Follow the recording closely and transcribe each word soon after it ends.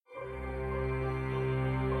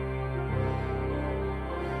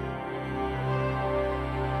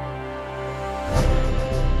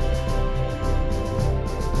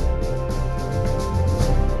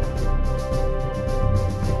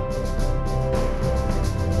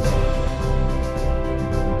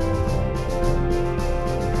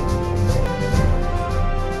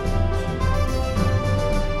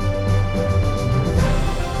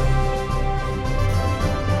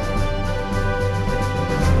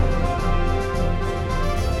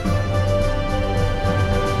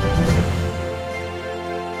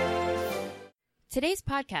Today's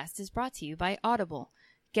podcast is brought to you by Audible.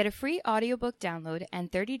 Get a free audiobook download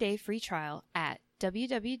and 30-day free trial at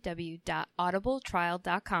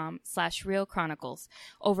www.audibletrial.com/realchronicles.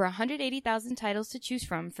 Over 180,000 titles to choose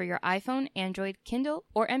from for your iPhone, Android, Kindle,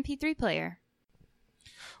 or MP3 player.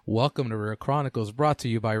 Welcome to Real Chronicles, brought to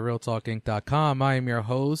you by RealTalking.com. I am your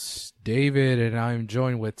host, David, and I'm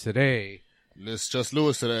joined with today. It's just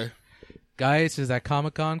Lewis today. Guys is at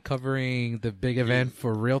Comic-Con covering the big event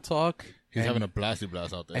for Real Talk. He's having a blast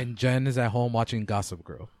out there. And Jen is at home watching Gossip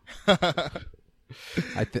Girl. I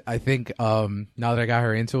think now that I got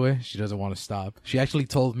her into it, she doesn't want to stop. She actually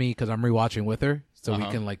told me, because I'm rewatching with her, so we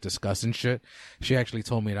can discuss and shit. She actually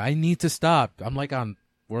told me that I need to stop.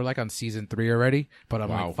 We're on season 3 already, but I'm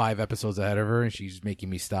like 5 episodes ahead of her, and she's making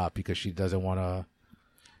me stop because she doesn't want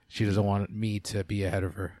me to be ahead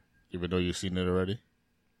of her. Even though you've seen it already?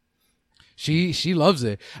 She loves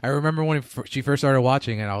it. I remember when she first started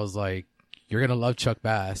watching, and I was like, "You're gonna love Chuck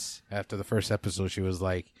Bass." After the first episode, she was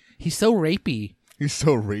like, "He's so rapey." He's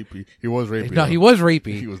so rapey. He was rapey. No, he was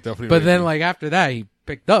rapey. He was definitely. But rapey. Then, after that, he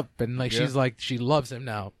picked up, and she's like, she loves him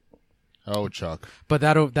now. Oh, Chuck. But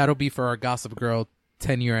that'll be for our Gossip Girl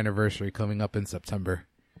 10-year anniversary coming up in September.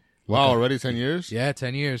 Wow, already 10 years? Yeah,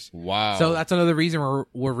 10 years. Wow. So that's another reason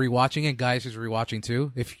we're rewatching it. Guys is rewatching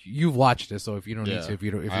too. If you've watched it, so if you don't need to, if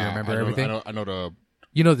you remember everything, I know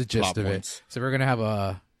the gist of points. it. So we're gonna have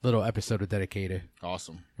a little episode dedicated.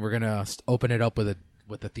 Awesome. We're gonna open it up with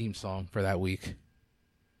the theme song for that week.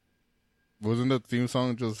 Wasn't the theme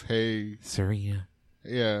song just "Hey Serena"?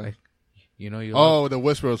 Yeah. The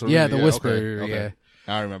Whisper. Yeah, the Whisper. Okay. Yeah.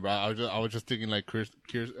 I remember. I was just thinking like Kristen.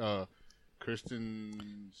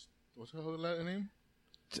 What's her last name?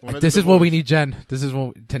 This is what we need, Jen. This is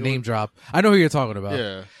what to name drop. I know who you're talking about.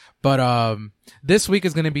 Yeah. But this week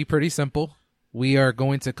is going to be pretty simple. We are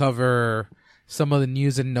going to cover some of the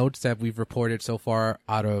news and notes that we've reported so far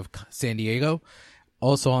out of San Diego.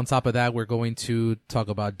 Also, on top of that, we're going to talk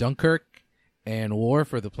about Dunkirk and War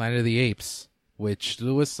for the Planet of the Apes, which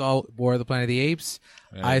Lewis saw War of the Planet of the Apes.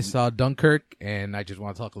 And I saw Dunkirk, and I just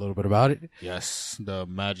want to talk a little bit about it. Yes, the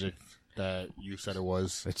magic that you said it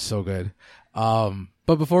was. It's so good.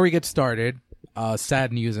 But before we get started,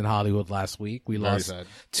 sad news in Hollywood last week. We Very lost sad.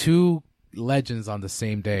 2 legends on the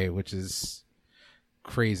same day, which is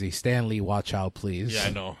crazy. Stan Lee, watch out, please. Yeah, I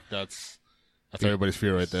know. That's everybody's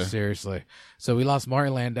fear right there. Seriously. So we lost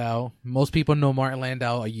Martin Landau. Most people know Martin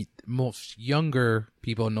Landau. Most younger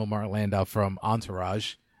people know Martin Landau from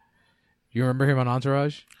Entourage. You remember him on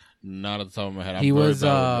Entourage? Not at the top of my head. He was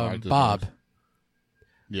Bob.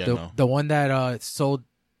 Yeah, the one that sold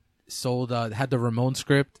had the Ramon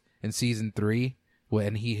script in season 3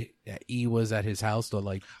 when he was at his house. So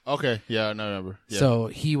okay, yeah, I remember. Yeah. So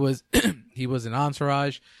he was he was in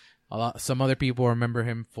Entourage. Some other people remember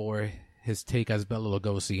him for his take as Bela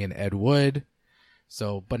Lugosi in Ed Wood.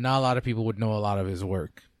 So, but not a lot of people would know a lot of his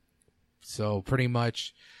work. So pretty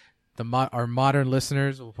much, our modern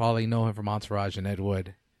listeners will probably know him from Entourage and Ed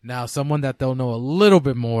Wood. Now, someone that they'll know a little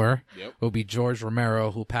bit more will be George Romero,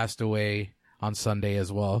 who passed away on Sunday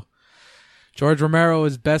as well. George Romero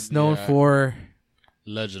is best known for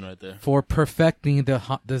legend right there, for perfecting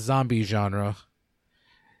the zombie genre.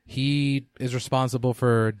 He is responsible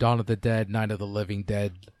for Dawn of the Dead, Night of the Living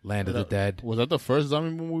Dead, Land of the Dead. Was that the first zombie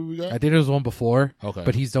movie we got? I think there was one before. Okay,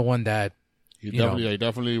 but he's the one that he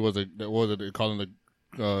definitely was. What was it? They call him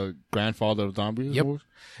the grandfather of zombies. Yep.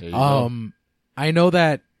 Go. I know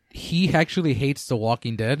that he actually hates The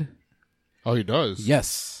Walking Dead. Oh, he does?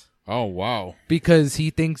 Yes. Oh, wow. Because he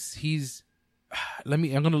thinks he's... I'm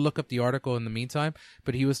going to look up the article in the meantime,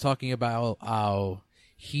 but he was talking about how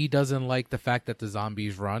he doesn't like the fact that the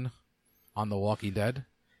zombies run on The Walking Dead.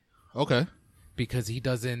 Okay. Because he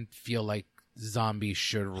doesn't feel like zombies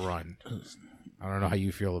should run. I don't know how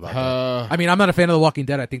you feel about that. I mean, I'm not a fan of The Walking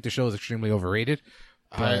Dead. I think the show is extremely overrated.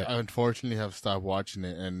 I unfortunately have stopped watching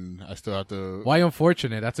it, and I still have to. Why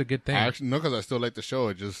unfortunate? That's a good thing. Because I still like the show.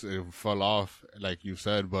 It fell off, like you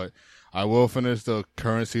said. But I will finish the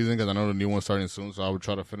current season because I know the new one's starting soon. So I would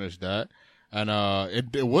try to finish that. And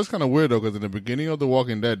it was kind of weird though, because in the beginning of The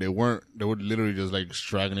Walking Dead, they were literally just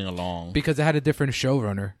straggling along because it had a different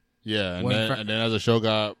showrunner. Yeah, and then as the show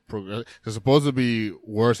got progressed, they're supposed to be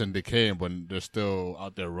worse and decaying, but they're still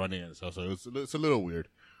out there running and stuff. So it's a little weird.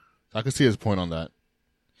 So I can see his point on that.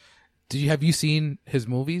 Have you seen his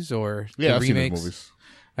movies or the I've remakes? seen his movies.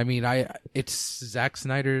 I mean, it's Zack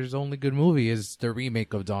Snyder's only good movie is the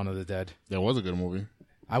remake of Dawn of the Dead. That was a good movie.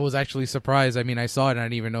 I was actually surprised. I mean, I saw it and I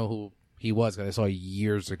didn't even know who he was because I saw it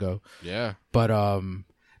years ago. Yeah. But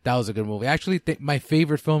that was a good movie. I actually think my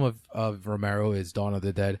favorite film of Romero is Dawn of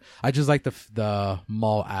the Dead. I just like the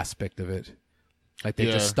mall aspect of it. Like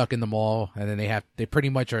they're just stuck in the mall, and then they pretty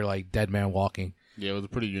much are like dead man walking. Yeah, it was a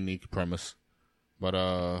pretty unique premise.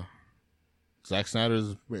 But Zack Snyder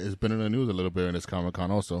has been in the news a little bit in this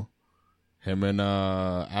Comic-Con also. Him and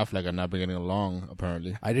Affleck are not been getting along,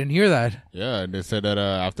 apparently. I didn't hear that. Yeah, they said that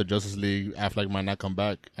after Justice League, Affleck might not come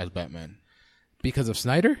back as Batman. Because of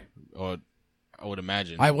Snyder? Or I would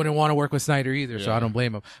imagine. I wouldn't want to work with Snyder either, so I don't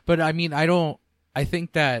blame him. But I mean, I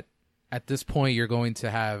think that at this point you're going to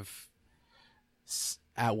have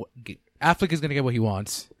Affleck is going to get what he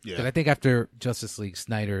wants. Yeah. Because I think after Justice League,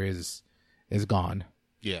 Snyder is gone.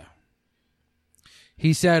 Yeah.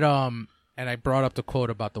 He said, and I brought up the quote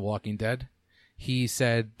about The Walking Dead. He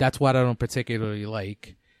said, that's what I don't particularly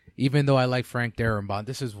like. Even though I like Frank Darabont,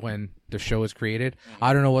 this is when the show was created.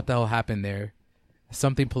 I don't know what the hell happened there.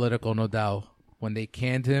 Something political, no doubt. When they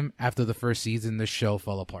canned him after the first season, the show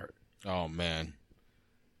fell apart. Oh, man.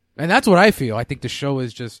 And that's what I feel. I think the show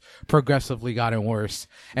has just progressively gotten worse.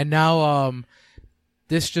 And now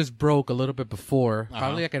this just broke a little bit before,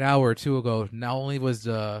 probably like an hour or two ago. Not only was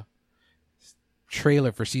the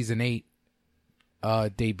trailer for season 8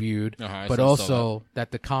 debuted, but also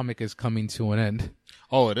that the comic is coming to an end.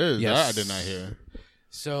 Oh, it is? Yes. That I did not hear.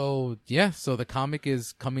 So, yeah. So the comic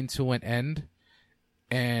is coming to an end.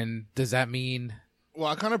 And does that mean...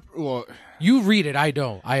 Well, you read it. I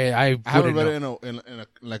don't. I haven't read it in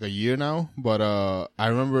like a year now, but I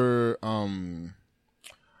remember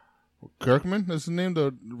Kirkman is his name,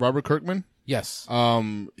 the Robert Kirkman. Yes. I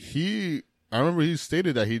remember he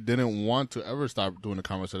stated that he didn't want to ever stop doing the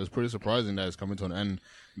comics. So it's pretty surprising that it's coming to an end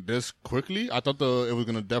this quickly. I thought it was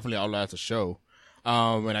gonna definitely outlast the show,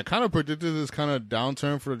 and I kind of predicted this kind of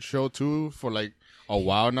downturn for the show too for like a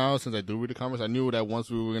while now since I do read the comics. I knew that once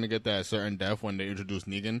we were going to get that certain death when they introduced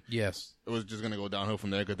Negan, yes, it was just going to go downhill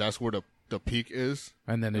from there because that's where the peak is.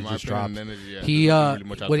 And then it just dropped.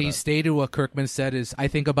 He stated, what Kirkman said is, I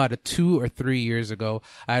think about 2 or 3 years ago,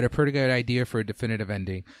 I had a pretty good idea for a definitive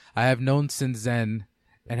ending. I have known since then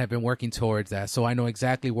and have been working towards that, so I know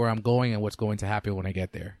exactly where I'm going and what's going to happen when I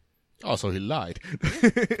get there. Oh, so he lied.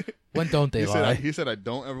 When don't they lie? He said, I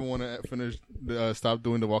don't ever want to stop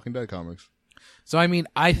doing the Walking Dead comics. So, I mean,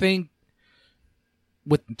 I think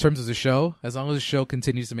in terms of the show, as long as the show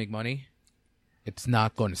continues to make money, it's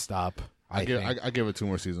not going to stop. I give it 2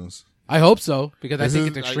 more seasons. I hope so, because I think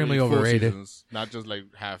it's extremely overrated. Seasons, not just like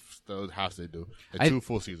half they do. 2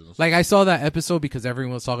 full seasons. Like, I saw that episode because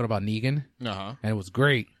everyone was talking about Negan, and it was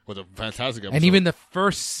great. It was a fantastic episode. And even the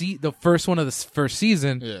first one of the first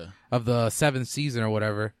season of the 7th season or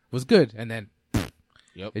whatever was good, and then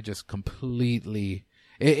it just completely...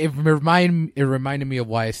 It reminded me of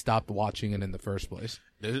why I stopped watching it in the first place.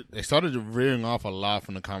 They started veering off a lot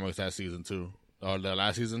from the comics that season too. Or the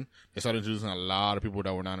last season, they started introducing a lot of people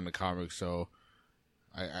that were not in the comics. So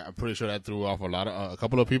I'm pretty sure that threw off a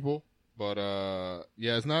couple of people. But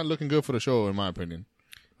yeah, it's not looking good for the show in my opinion.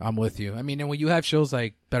 I'm with you. I mean, and when you have shows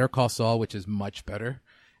like Better Call Saul, which is much better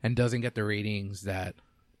and doesn't get the ratings that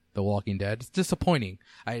The Walking Dead, it's disappointing.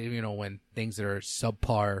 When things that are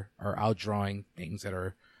subpar are outdrawing things that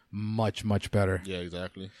are much, much better. Yeah,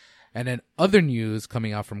 exactly. And then other news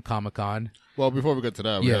coming out from Comic-Con. Well, before we get to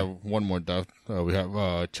that, we have one more death. We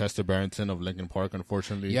have Chester Barrington of Linkin Park,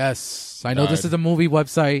 unfortunately. Yes, I know this is a movie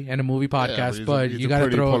website and a movie podcast, but you got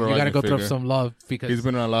to go throw some love because he's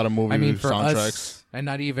been in a lot of movie for soundtracks. Us, and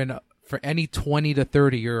not even for any 20 to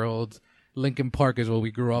 30-year-olds. Linkin Park is what we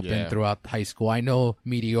grew up in throughout high school. I know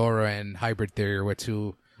Meteora and Hybrid Theory were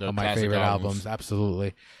 2 of my favorite albums.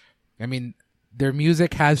 Absolutely. I mean, their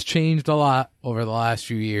music has changed a lot over the last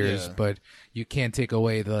few years, but you can't take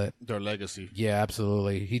away their legacy. Yeah,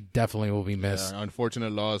 absolutely. He definitely will be missed.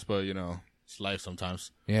 Unfortunate loss, but it's life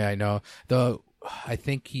sometimes. Yeah, I know. I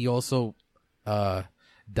think he also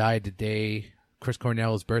died the day Chris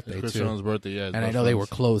Cornell's birthday Chris Cornell's birthday, yeah. And I know they were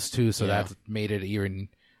close too, so that made it even.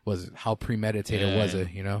 How premeditated was it,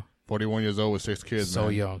 41 years old with 6 kids, so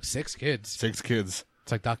young. 6 kids. 6 kids.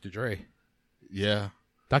 It's like Dr. Dre. Yeah.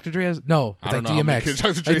 Dr. Dre has... No, it's like DMX.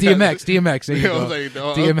 Like DMX. There you go. I was like,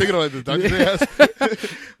 I'm thinking of it. Dr. Dre has...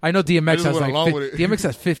 I know DMX has DMX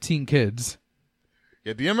has 15 kids.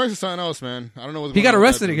 Yeah, DMX is something else, man. I don't know what's He got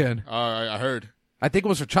arrested again. I heard. I think it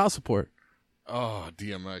was for child support. Oh,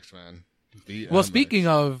 DMX, man. Well, speaking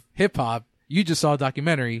of hip-hop, you just saw a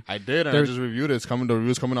documentary. I did, and I just reviewed it. The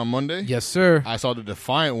review's coming on Monday. Yes, sir. I saw the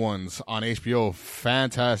Defiant Ones on HBO.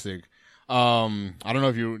 Fantastic. I don't know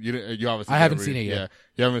if you haven't seen I haven't seen it yet. Yeah,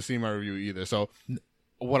 you haven't seen my review either. So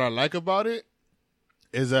what I like about it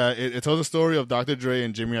is that it tells a story of Dr. Dre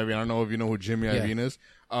and Jimmy Iovine. I don't know if you know who Jimmy Iovine is.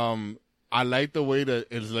 I like the way that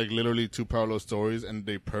it's like literally 2 parallel stories and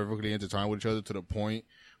they perfectly intertwine with each other to the point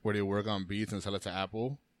where they work on Beats and sell it to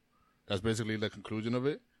Apple. That's basically the conclusion of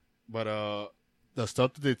it. But the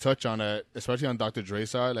stuff that they touch on it, especially on Dr. Dre's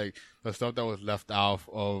side, like the stuff that was left out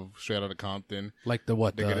of Straight Outta Compton. Like the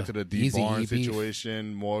what? They get into the D Eazy-E Barnes beef?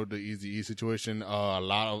 situation, more of the Eazy-E situation, a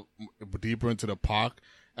lot of deeper into the Pac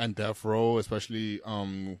and Death Row, especially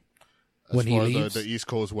as When he far as leaves? the East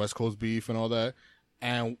Coast West Coast beef and all that.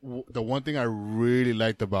 And the one thing I really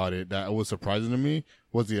liked about it that was surprising to me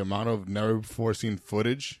was the amount of never before seen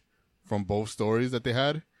footage from both stories that they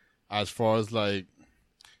had. As far as like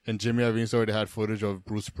in Jimmy Iovine's story, they had footage of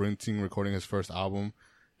Bruce Springsteen recording his first album.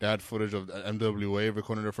 They had footage of NWA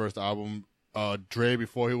recording their first album. Dre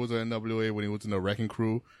before he was in NWA when he was in the Wrecking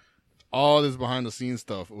Crew. All this behind the scenes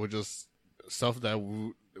stuff. It was just stuff that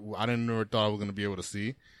I didn't never thought I was going to be able to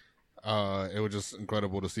see. It was just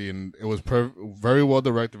incredible to see, and it was very well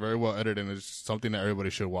directed, very well edited, and it's something that everybody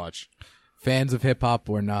should watch. Fans of hip hop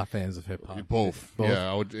or not fans of hip hop? Both.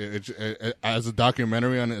 Yeah, I would. As a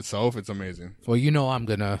documentary on itself, it's amazing. Well, I'm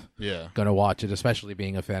gonna watch it, especially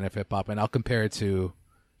being a fan of hip hop, and I'll compare it to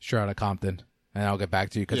Straight Outta Compton, and I'll get back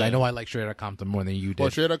to you because I know I like Straight Outta Compton more than you did. Well,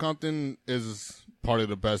 Straight Outta Compton is probably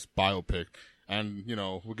the best biopic, and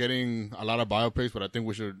we're getting a lot of biopics, but I think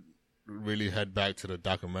we should really head back to the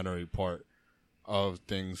documentary part of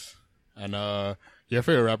things. And your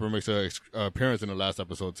favorite rapper makes an appearance in the last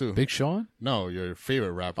episode too. Big Sean? No, your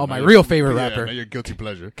favorite rapper. Oh, my real favorite rapper. Not your guilty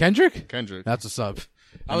pleasure. Kendrick? Kendrick. That's a sub.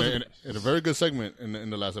 In a very good segment in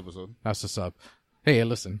the last episode. That's a sub. Hey,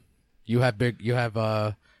 listen. You have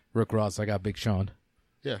Rick Ross. I got Big Sean.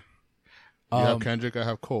 Yeah. You have Kendrick. I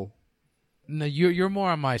have Cole. No, you're more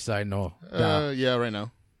on my side. No. Yeah, right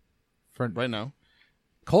now. Right now.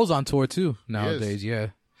 Cole's on tour too nowadays. Yeah.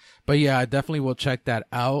 But yeah, I definitely will check that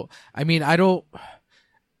out. I mean, how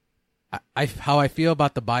I feel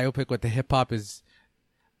about the biopic with the hip hop is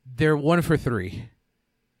they're 1 for 3.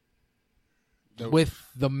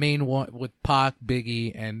 With the main one with Pac,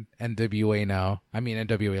 Biggie, and NWA now. I mean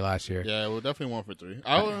NWA last year. Yeah, well, definitely 1 for 3.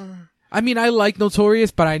 I mean, I like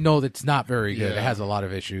Notorious, but I know that it's not very good. Yeah. It has a lot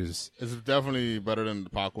of issues. It's definitely better than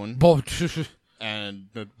the Pac one. But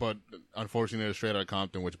unfortunately, it's Straight Outta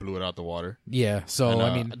Compton, which blew it out the water. Yeah, so And,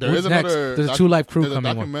 I mean, there what's is next? another. There's a 2 Live Crew there's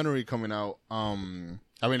coming. a documentary coming out. I mean,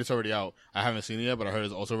 it's already out. I haven't seen it yet, but I heard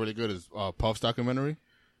it's also really good. It's Puff's documentary,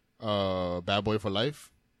 Bad Boy for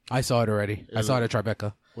Life. I saw it already. I saw it at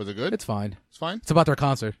Tribeca. Was it good? It's fine. It's fine. It's about their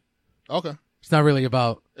concert. Okay. It's not really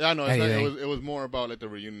about. Yeah, I know. anything. It was more about like the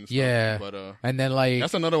reunion stuff. Yeah, But and then like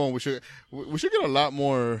that's another one we should get a lot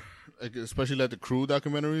more, like, especially like the crew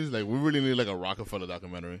documentaries. Like we really need like a Rockefeller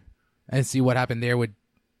documentary. and see what happened there with.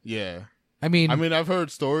 Yeah. I mean, I've heard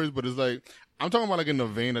stories, but it's like I'm talking about like in the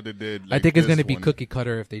vein that they did. Like, I think it's going going to be cookie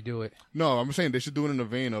cutter if they do it. No, I'm saying they should do it in the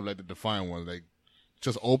vein of like the Defiant one. Like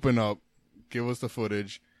just open up, give us the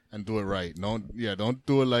footage, and do it right. Don't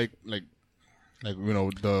do it like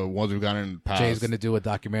the ones we've gotten in the past. Jay's going to do a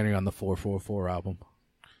documentary on the 444 album.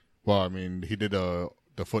 Well, I mean, he did the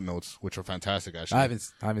footnotes, which are fantastic. Actually, I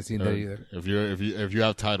haven't seen that either. If you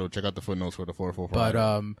have Tidal, check out the footnotes for the 444.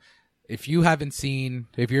 But if you haven't seen,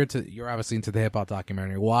 you're obviously into the hip hop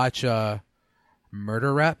documentary, watch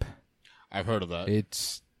Murder Rap. I've heard of that.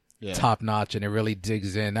 It's top notch and it really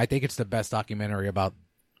digs in. I think it's the best documentary about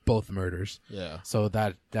both murders. Yeah. So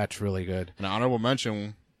that's really good. An honorable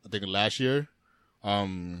mention, I think last year,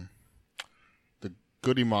 the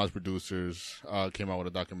Goody Mob producers came out with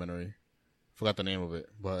a documentary. Forgot the name of it,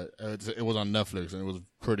 but it was on Netflix and it was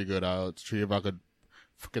pretty good. I'll see if I could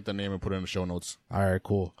get the name and put it in the show notes. All right,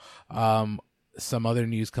 cool. Some other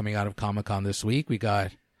news coming out of Comic-Con this week. We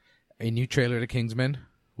got a new trailer to Kingsman,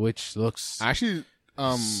 which looks Actually,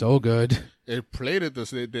 so good. it played it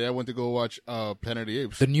this day. I went to go watch Planet of the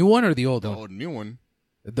Apes. The new one or the old The one? new one.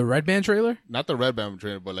 The Red Band trailer? Not the Red Band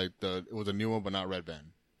trailer, but like it was a new one, but not Red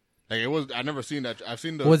Band. Like it was. I never seen that. I've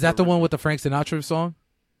seen the. Was that the one with the Frank Sinatra song?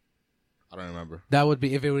 I don't remember. That would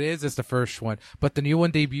be, if it is, it's the first one. But the new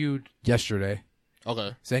one debuted yesterday.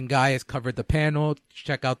 Okay. Zengai has covered the panel.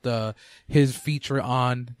 Check out his feature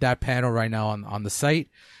on that panel right now on the site.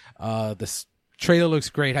 The trailer looks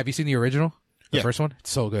great. Have you seen the original? The first one?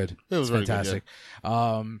 It's so good. It was it's very fantastic.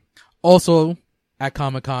 Good, also at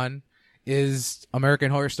Comic-Con is American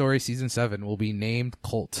Horror Story Season 7 will be named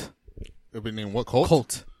Cult. It'll be named what? Cult?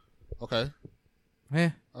 Cult. Okay.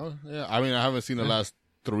 Yeah. Oh, yeah. I mean, I haven't seen the last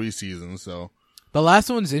 3 seasons, so. The last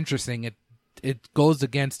one's interesting. It goes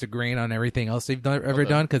against the grain on everything else they've ever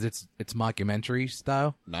done because it's mockumentary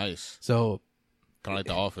style. Nice. So. Kind of like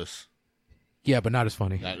The Office. Yeah, but not as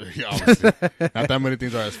funny. Yeah, obviously. Not that many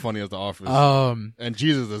things are as funny as The Office. And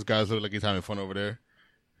Jesus, this guy looks like he's having fun over there.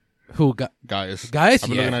 Who got Gaius. Gaius? I've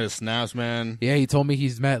been Yeah. looking at his snaps, man. Yeah, he told me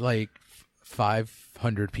he's met like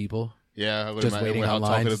 500 people. Yeah, Just waiting how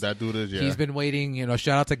online. talkative that dude is. Yeah, He's been waiting.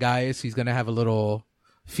 Shout out to Gaius. He's gonna have a little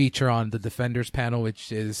feature on the Defenders panel,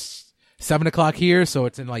 which is 7:00 here, so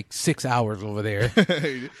it's in like 6 hours over there.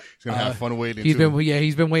 he's gonna have fun waiting. He's too.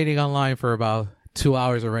 he's been waiting online for about 2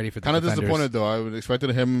 hours already for the Kind of Defenders. disappointed though. I would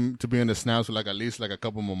expected him to be in the snaps with like at least like a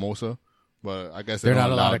couple mimosa, but I guess They're don't not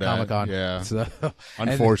allowed allow at that. Comic-Con. Yeah, So,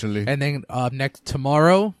 unfortunately. And then next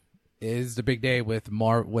tomorrow is the big day with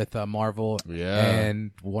Marvel Yeah.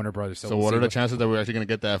 and Warner Brothers. So we'll what see are the chances that we're actually gonna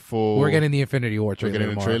get that full? We're getting the Infinity War trailer getting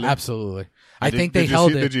the tomorrow. trailer? Absolutely. I Did- think did they you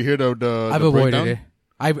held see- it. Did you hear the I've the avoided breakdown? it.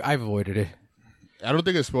 I've avoided it. I don't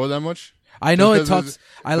think it spoiled that much. I know it Because talks. it's-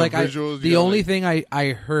 I the like. visuals, The you know, only like- thing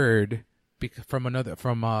I heard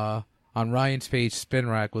from on Ryan's page Spin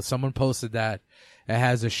Rack was someone posted that it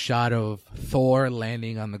has a shot of Thor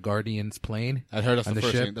landing on the Guardians plane. I heard that's on the the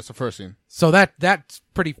first ship. scene. That's the first scene. So that's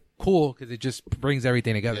pretty cool because it just brings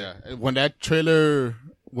everything together. Yeah, when that trailer,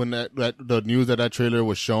 when that the news that trailer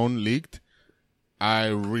was shown leaked, I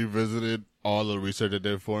revisited all the research I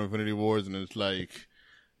did for Infinity Wars, and it's like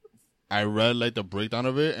I read like the breakdown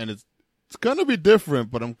of it, and it's gonna be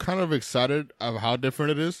different, but I'm kind of excited of how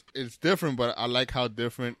different it is. It's different, but I like how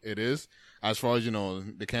different it is. As far as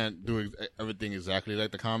they can't do everything exactly like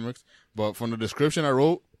the comics, but from the description I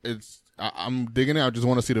wrote, I'm digging it. I just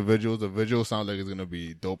want to see the visuals. The visuals sound like it's gonna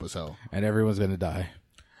be dope as hell. And everyone's gonna die,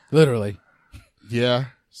 literally. Yeah,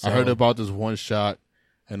 So- I heard about this one shot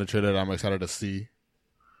in the trailer that I'm excited to see.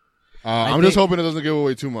 I I'm just think- hoping it doesn't give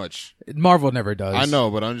away too much. Marvel never does. I know,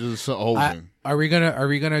 but I'm just hoping. Are we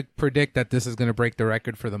gonna predict that this is gonna break the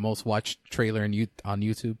record for the most watched trailer on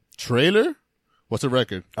YouTube? Trailer? What's the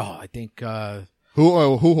record? Oh, I think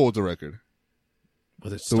Who holds the record?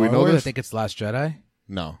 was it Do Star we know Wars? I this? think it's Last Jedi.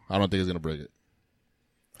 No, I don't think it's gonna break it.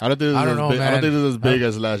 I don't think I it's don't as know, big. I don't man. think it's as big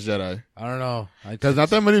as Last Jedi. I don't know. Because not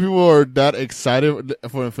that many people are that excited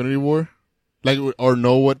for Infinity War, like or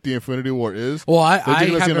know what the Infinity War is. Well, They're just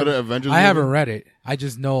gonna see another Avengers I movie. haven't read it. I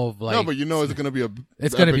just know of like. No, but it's gonna be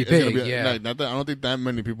It's gonna be epic- big, yeah. Like, not that, I don't think that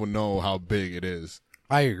many people know how big it is.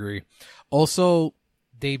 I agree. Also,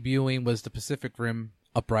 debuting was the Pacific Rim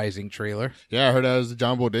Uprising trailer. Yeah, I heard that has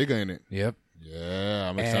John Bodega in it. Yep. Yeah,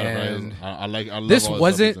 I'm excited And for it. I love This all the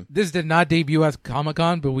wasn't. stuff he's in. This did not debut at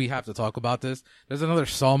Comic-Con, but we have to talk about this. There's another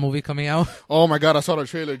Saw movie coming out. Oh my god, I saw the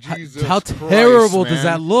trailer. Jesus, How Christ, terrible does man.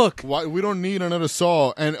 that look? Why we don't need another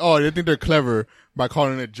Saw? And they think they're clever by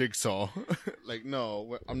calling it Jigsaw. Like,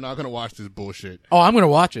 no, I'm not gonna watch this bullshit. Oh, I'm gonna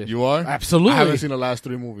watch it. You are? Absolutely. I haven't seen the last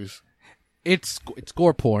 3 movies. It's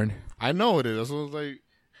gore porn. I know it is. That's what I was like.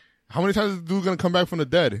 How many times is the dude gonna come back from the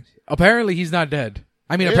dead? Apparently, he's not dead.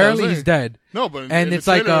 I mean, Yeah, apparently I'm he's saying. dead. No, but And in it's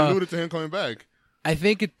the like, trailer alluded to him coming back. I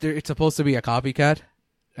think it's supposed to be a copycat,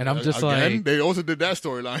 and I'm just Again, like, they also did that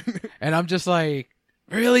storyline. and I'm just like,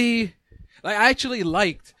 really? Like, I actually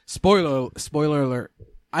liked spoiler alert.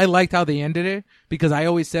 I liked how they ended it because I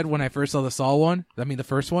always said when I first saw the Saw one, I mean the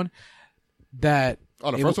first one, that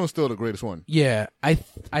Oh, the it- first one's still the greatest one. yeah,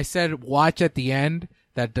 I said watch at the end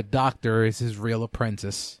that the doctor is his real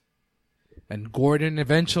apprentice, and Gordon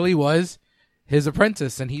eventually was his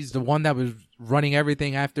apprentice, and he's the one that was running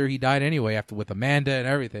everything after he died anyway, after with Amanda and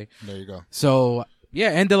everything. There you go. So yeah,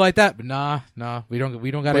 end it like that, but nah, we don't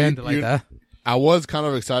gotta But end it like that. I was kind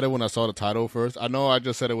of excited when I saw the title first. I know I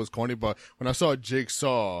just said it was corny, but when I saw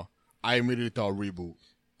Jigsaw, I immediately thought reboot.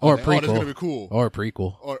 I Or was like, oh, this is prequel. gonna be cool. Or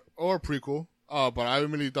prequel. Or prequel. But I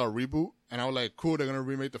immediately thought reboot, and I was like, cool, they're gonna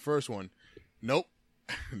remake the first one. Nope.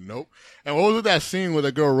 Nope. And what was with that scene with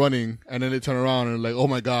the girl running, and then they turn around and like, oh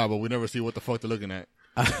my god, but we never see what the fuck they're looking at.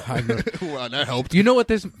 I know. Well, that helped. You know what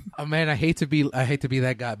this? Oh man, I hate to be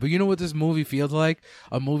that guy, but you know what this movie feels like?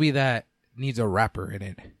 A movie that needs a rapper in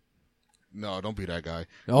it. No, don't be that guy.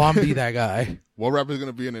 Oh, I'm be that guy. What rapper's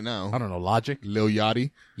gonna be in it now? I don't know. Logic, Lil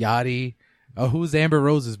Yachty. Yachty. Oh, who's Amber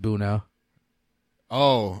Rose's boo now?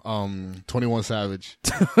 Oh, 21 Savage.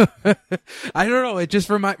 I don't know. It just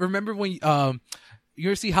remember when you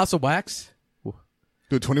ever see House of Wax?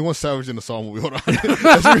 Dude, 21 Savage in the Saw movie. Hold on.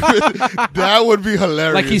 That would be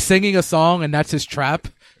hilarious. Like he's singing a song and that's his trap,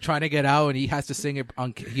 trying to get out, and he has to sing it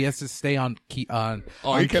on. He has to stay on key. On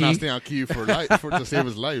he cannot key. stay on key for life to save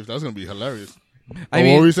his life. That's gonna be hilarious. I What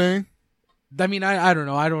mean, were we saying? I don't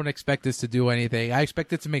know. I don't expect this to do anything. I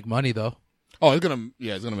expect it to make money though. Oh, it's gonna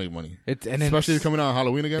make money. Especially coming out on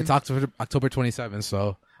Halloween again. It's October 27th,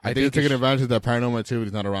 so I think they're taking advantage that Paranormal Activity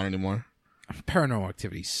is not around anymore. Paranormal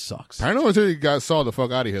Activity sucks. Paranormal Activity got Saw the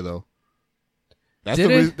fuck out of here though. That's Did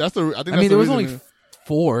the it? reason. That's the. I think. I mean, that's there the was reason only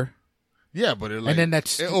 4, Yeah, but it and then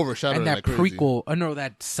that's it overshadowed and that it like crazy. prequel. No,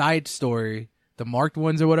 that side story, the marked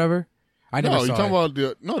ones or whatever. I never No, saw you're talking it.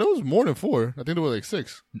 about no. There was more than 4. I think there were like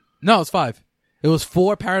 6. No, it's 5. It was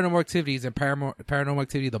 4 Paranormal Activities and Paranormal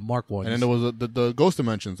Activity, the marked ones. And then there was the Ghost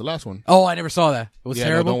Dimensions, the last one. Oh, I never saw that. It was Yeah,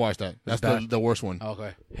 terrible. no, don't watch that. That's bad. the worst one.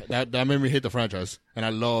 Okay. That made me hate the franchise, and I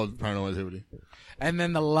love Paranormal Activity. And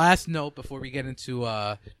then the last note before we get into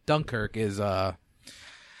Dunkirk is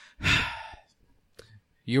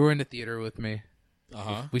you were in the theater with me.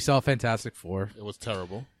 We saw Fantastic Four, It was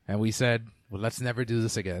terrible. and we said, well, let's never do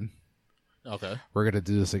this again. Okay, We're going to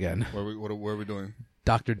do this again. what are we doing?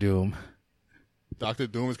 Doctor Doom. Doctor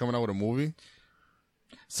Doom is coming out with a movie.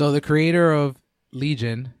 So the creator of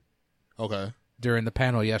Legion, Okay, during the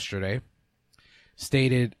panel yesterday,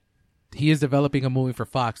 stated he is developing a movie for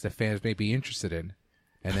Fox that fans may be interested in.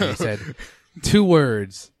 And then he said 2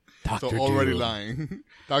 words, Doctor so Doom. already lying.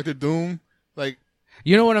 Doctor Doom, like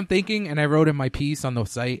You know what I'm thinking? And I wrote in my piece on the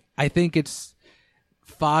site, I think it's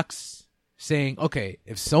Fox saying, okay,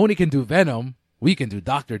 if Sony can do Venom, we can do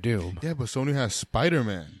Doctor Doom. yeah, but Sony has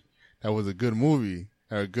Spider-Man. That was a good movie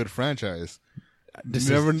or a good franchise. At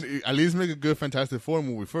least make a good Fantastic Four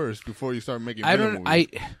movie first before you start making. Venom movies.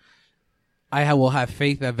 I will have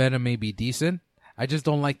faith that Venom may be decent. I just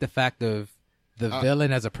don't like the fact of the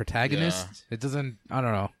villain as a protagonist. Yeah. It doesn't. I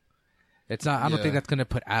don't know. It's not. I don't Yeah. think that's gonna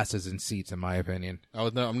put asses in seats, in my opinion.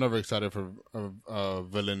 I'm never excited for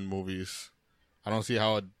villain movies. I don't see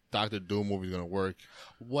how a Doctor Doom movie is gonna work.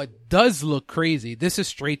 What does look crazy? This is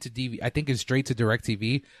straight to DV. I think it's straight to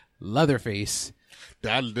DirecTV. Leatherface.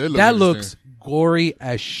 That Looks gory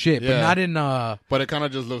as shit, but Yeah. not in But it kind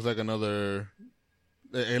of just looks like another.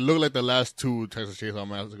 It looked like the last 2 Texas Chainsaw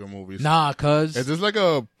Massacre movies. Nah, cuz Is this like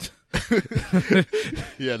a?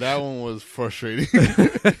 Yeah, that one was frustrating.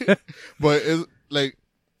 But is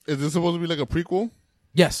this supposed to be like a prequel?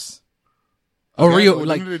 yes. Okay, A real well,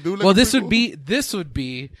 like, didn't they do, like, well a this would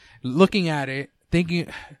be looking at it thinking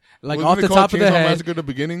like Wasn't off it the called top of the Chainsaw head. Massacre at the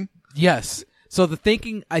beginning. Yes. So the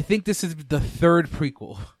thinking, I think this is the 3rd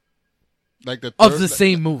prequel Like the of third- the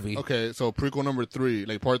same movie. Okay, so prequel number 3,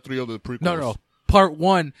 like part 3 of the prequel. No. Part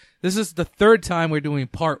 1. This is the 3rd time we're doing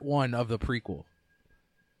part 1 of the prequel.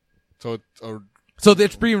 So it's So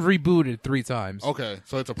it's being rebooted 3 times. okay,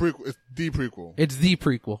 so it's a prequel. It's the prequel. It's the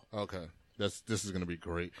prequel. Okay, this is gonna be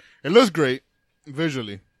great. It looks great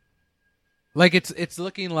visually. Like it's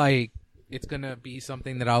looking like it's gonna be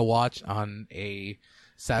something that I'll watch on a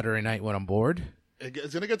Saturday night when I'm bored.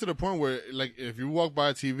 It's gonna get to the point where, like, if you walk by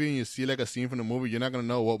a TV and you see like a scene from the movie, you're not gonna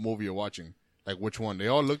know what movie you're watching. Like which one? They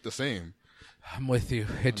all look the same. I'm with you.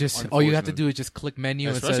 It just all you have to do is just click menu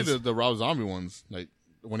and it Especially says the Rob Zombie ones. Like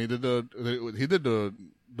when he did the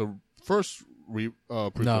first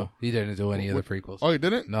prequel. no. He didn't do any of the prequels. Oh, he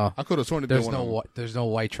didn't? No. I could have sworn he did There's one. of them. there's no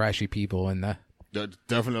white trashy people in that. There's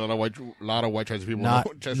definitely a lot of white trash people.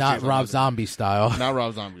 Not Rob Zombie style. Not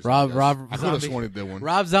Rob Zombie. Rob yes. Rob I could have Zombie. sworn he did one.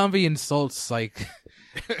 Rob Zombie insults like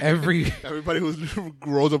Everybody who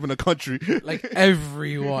grows up in the country. like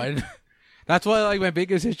everyone. That's why like my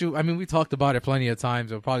biggest issue. I mean, we talked about it plenty of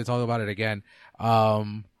times. We'll probably talk about it again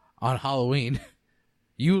on Halloween.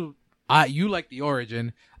 You like the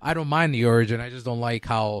origin. I don't mind the origin. I just don't like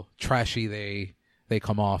how trashy they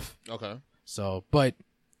come off. Okay. So, but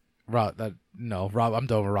Rob, I'm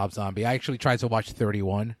done with Rob Zombie. I actually tried to watch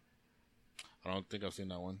 31. I don't think I've seen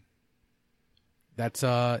that one. That's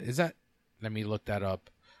is that? Let me look that up.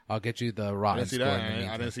 I'll get you the I Rotten didn't see score. that. in the I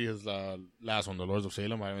meantime. didn't see his last one, The Lords of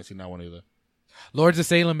Salem. I haven't seen that one either. Lords of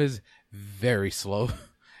Salem is very slow.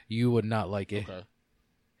 You would not like it. Okay.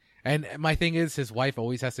 And my thing is, his wife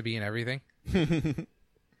always has to be in everything.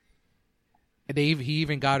 He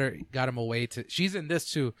even got him away to. She's in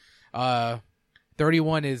this too.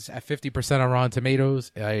 31 is at 50% on Rotten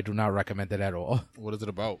Tomatoes. I do not recommend it at all. What is it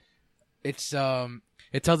about? It's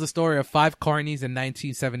it tells the story of 5 carnies in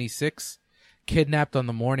 1976, kidnapped on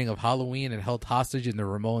the morning of Halloween and held hostage in the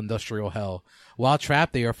remote industrial hell. While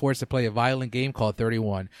trapped, they are forced to play a violent game called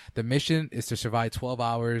 31. The mission is to survive 12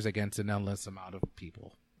 hours against an endless amount of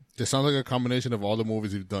people. This sounds like a combination of all the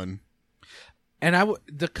movies you've done. And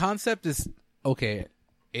the concept is okay.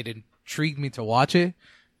 It intrigued me to watch it,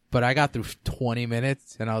 but I got through 20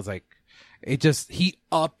 minutes and I was like, he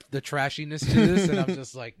upped the trashiness to this, and I'm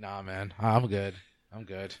just like, nah, man, I'm good.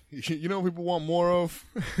 You know what people want more of?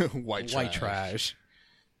 White trash.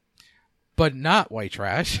 But not white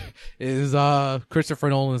trash is Christopher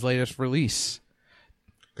Nolan's latest release.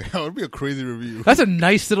 That would be a crazy review. That's a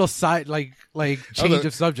nice little side like change a-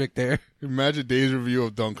 of subject there. Imagine Dave's review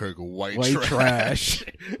of Dunkirk. White trash.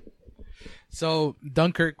 So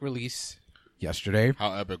Dunkirk release yesterday.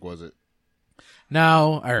 How epic was it? Now,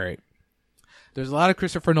 all right. There's a lot of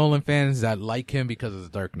Christopher Nolan fans that like him because of The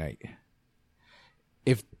Dark Knight.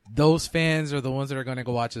 if those fans are the ones that are going to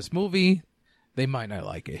go watch this movie, they might not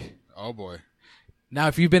like it. Oh boy. Now,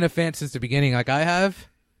 if you've been a fan since the beginning, like I have,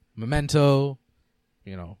 Memento,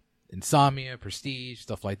 Insomnia, Prestige,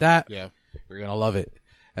 stuff like that, Yeah. you're going to love it.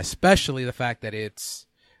 Especially the fact that it's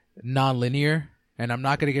non-linear. And I'm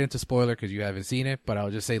not going to get into spoiler because you haven't seen it, but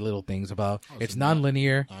I'll just say little things about it's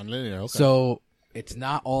non-linear. Non-linear. Okay. So it's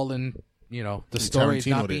not all in, the story is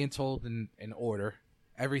not Tarantino'd it. being told in order.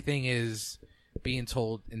 Everything is being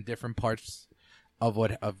told in different parts of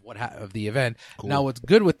the event. Cool. Now, what's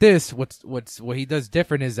good with this, what he does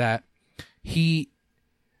different is that you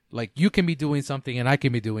can be doing something and I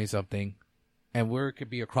can be doing something, and we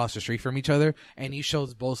could be across the street from each other, and he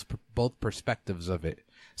shows both perspectives of it.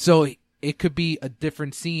 So it could be a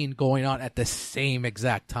different scene going on at the same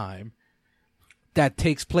exact time that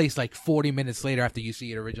takes place like 40 minutes later after you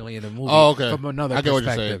see it originally in the movie. Oh, okay. From another I get what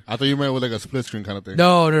you're perspective. saying. I thought you meant with like a split screen kind of thing.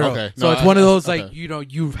 No. Okay. So No, it's one of those okay.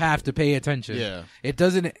 you have to pay attention. Yeah. It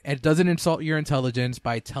doesn't insult your intelligence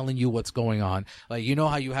by telling you what's going on. Like, you know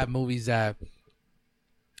how you have movies that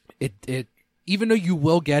it even though you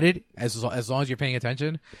will get it as long as you're paying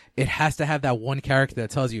attention, it has to have that one character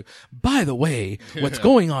that tells you, by the way, what's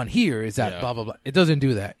going on here is that blah blah blah. It doesn't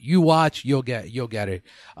do that. You watch, you'll get it.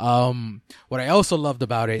 What I also loved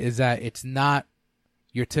about it is that it's not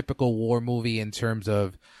your typical war movie in terms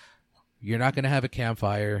of you're not going to have a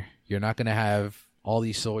campfire, you're not going to have all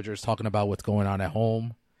these soldiers talking about what's going on at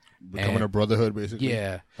home, Becoming a brotherhood, basically.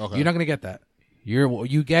 yeah. Okay. You're not going to get that.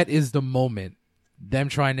 What you get is the moment. Them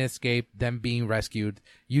trying to escape, them being rescued.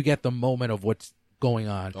 You get the moment of what's going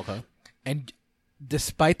on. Okay. And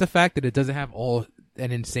despite the fact that it doesn't have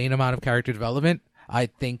an insane amount of character development, I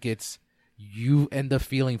think you end up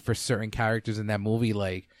feeling for certain characters in that movie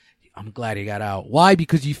like, I'm glad he got out. Why?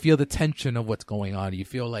 Because you feel the tension of what's going on. You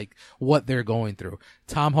feel like what they're going through.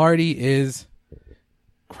 Tom Hardy is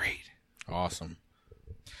great. Awesome.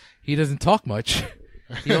 He doesn't talk much.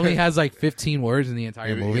 He only has like 15 words in the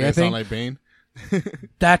entire movie, He I think. sound like Bane.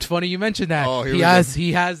 That's funny you mentioned that. Oh, here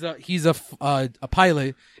he's a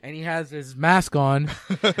pilot and he has his mask on,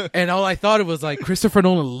 and all I thought it was like Christopher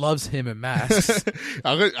Nolan loves him in masks.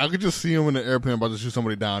 I could just see him in the airplane about to shoot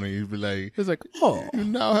somebody down, and he'd be like, It's like, oh, "You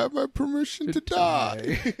now have my permission to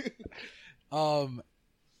die."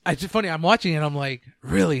 it's just funny. I'm watching it and I'm like,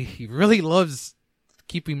 really, he really loves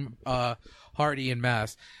keeping Hardy in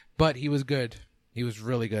masks, but he was good. He was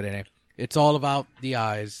really good in it. It's all about the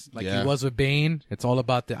eyes, like he was with Bane. It's all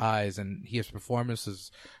about the eyes, and his performance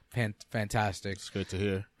is fantastic. It's good to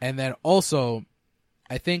hear. And then also,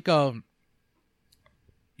 I think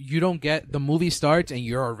you don't get the movie starts and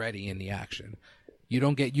you're already in the action. You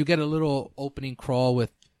get a little opening crawl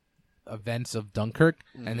with events of Dunkirk,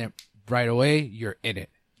 and then right away you're in it.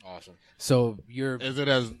 Awesome. So Is it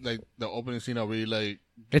as like the opening scene are we like?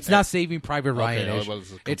 it's not Saving Private Ryan. I was about to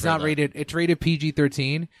compare It's not that. rated. It's rated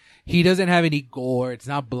PG-13. He doesn't have any gore. It's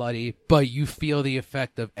not bloody, but you feel the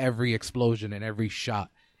effect of every explosion and every shot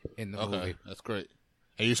in the Okay, movie. that's great.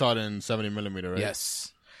 And you saw it in 70mm, right?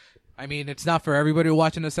 Yes. I mean, it's not for everybody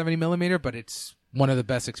watching a 70mm, but it's one of the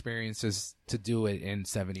best experiences to do it in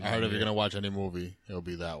 70mm. I heard if you're gonna watch any movie, it'll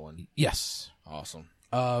be that one. Yes. Awesome.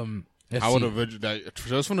 Let's How would see.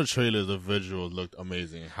 just from the trailers, the visuals looked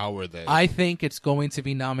amazing. How were they? I think it's going to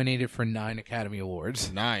be nominated for 9 Academy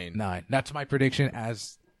Awards. 9. 9. That's my prediction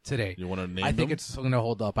as today. You want to name I think them? it's going to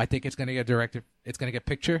hold up. I think it's going to get director. It's going to get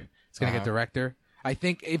picture. It's going to get director. I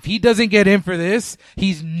think if he doesn't get in for this,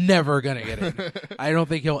 he's never going to get in. I don't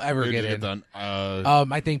think he'll ever They get just in. done.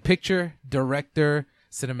 I think picture, director,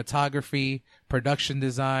 cinematography, production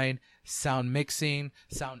design, sound mixing,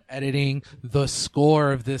 sound editing. The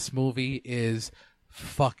score of this movie is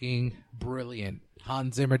fucking brilliant.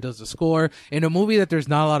 Hans Zimmer does the score in a movie that there's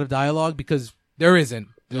not a lot of dialogue because there isn't.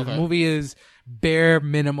 The Okay. movie is bare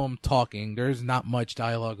minimum talking. There's not much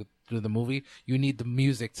dialogue through the movie. You need the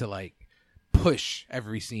music to like push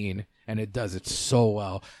every scene, and it does it so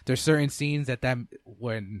well. There's certain scenes that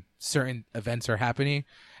when certain events are happening,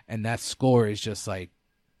 and that score is just like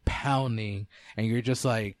pounding, and you're just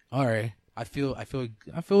like, all right, I feel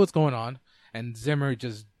what's going on, and Zimmer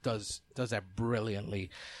just does that brilliantly.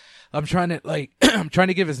 I'm trying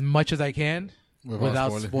to give as much as I can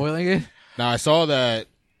without spoiling it. Now I saw that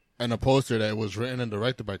in a poster that it was written and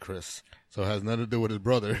directed by Chris, so it has nothing to do with his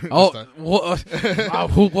brother. Oh, what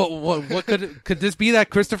could this be that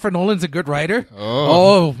Christopher Nolan's a good writer?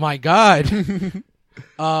 Oh my God.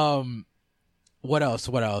 What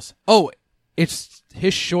else? Oh, it's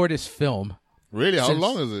his shortest film. Really? How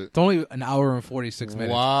long is it? It's only an hour and 46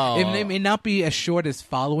 minutes. Wow. It may not be as short as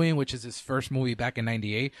Following, which is his first movie back in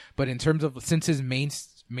 '98, but in terms of since his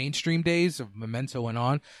mainstream days of Memento and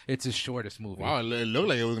on, it's his shortest movie. Wow, it looked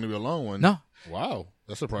like it was going to be a long one. No. Wow,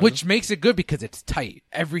 that's surprising. Which makes it good because it's tight.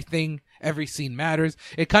 Every scene matters.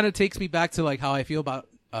 It kind of takes me back to like how I feel about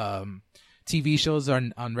TV shows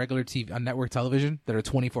on regular TV, on network television that are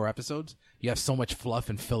 24 episodes. You have so much fluff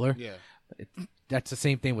and filler. Yeah. That's the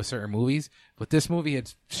same thing with certain movies. With this movie,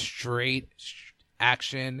 it's straight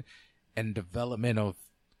action and development of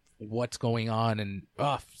what's going on, and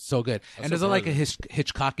so good. That's and there's like a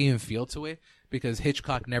Hitchcockian feel to it because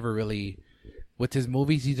Hitchcock never really, with his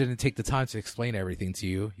movies, he didn't take the time to explain everything to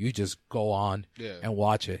you. You just go on and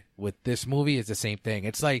watch it. With this movie, it's the same thing.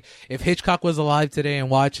 It's like if Hitchcock was alive today and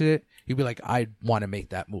watched it, he'd be like, I want to make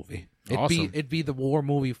that movie. It'd be the war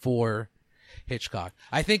movie for Hitchcock.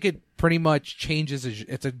 I think it pretty much changes.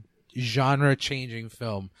 It's a genre-changing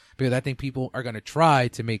film because I think people are going to try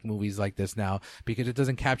to make movies like this now because it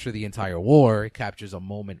doesn't capture the entire war. It captures a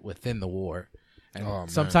moment within the war. And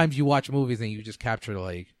sometimes you watch movies and you just capture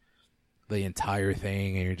like the entire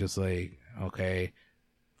thing and you're just like, okay,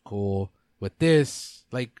 cool. With this,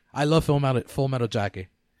 like, I love Full Metal Jacket.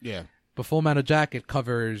 Yeah. But Full Metal Jacket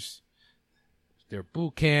covers their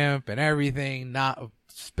boot camp and everything, not a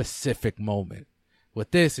specific moment.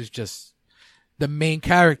 With this, it's just the main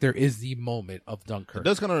character is the moment of Dunkirk. It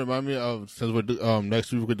does kind of remind me of, since we're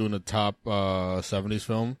next week we're doing the top 70s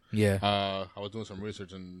film. Yeah. I was doing some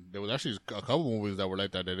research and there was actually a couple movies that were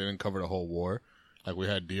like that. They didn't cover the whole war. Like we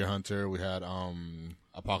had Deer Hunter, we had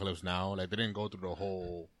Apocalypse Now. Like they didn't go through the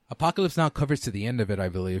whole. Apocalypse Now covers to the end of it, I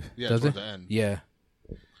believe. Yeah, does towards it? the end. Yeah.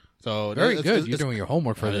 So very good. You're doing your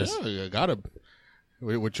homework for this. Yeah, you gotta.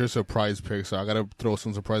 With your surprise pick, so I gotta throw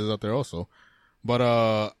some surprises out there also. But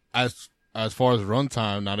as far as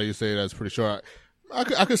runtime, now that you say that's pretty short, I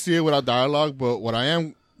could see it without dialogue. But what I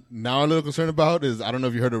am now a little concerned about is I don't know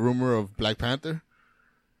if you heard the rumor of Black Panther.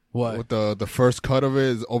 What? With the first cut of it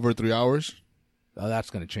is over 3 hours. Oh, that's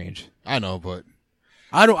gonna change. I know, but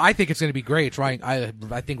I think it's gonna be great. It's Ryan.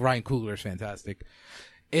 I think Ryan Coogler is fantastic.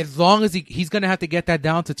 As long as he's gonna have to get that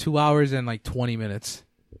down to 2 hours and like 20 minutes.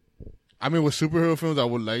 I mean, with superhero films, I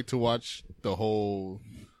would like to watch the whole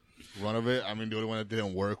run of it. I mean, the only one that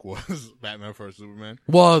didn't work was Batman vs Superman.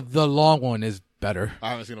 Well, the long one is better.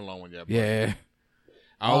 I haven't seen the long one yet. But Yeah.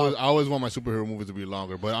 I always want my superhero movies to be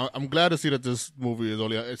longer, but I'm glad to see that this movie is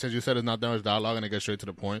only, since you said it's not that much dialogue and it gets straight to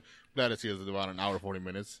the point. Glad to see it's about an hour 40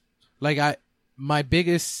 minutes. Like my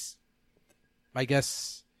biggest, I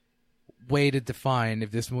guess, way to define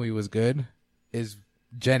if this movie was good is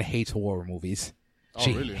Jen hates war movies. Oh,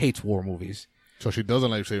 She really? hates war movies. So she doesn't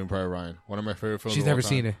like Saving Private Ryan. One of my favorite films. She's of all never time.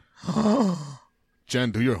 seen it.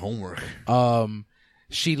 Jen, do your homework.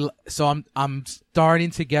 So I'm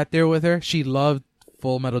starting to get there with her. She loved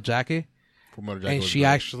Full Metal Jacket. Full Metal Jacket And was she great.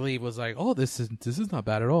 actually was like, "Oh, this is not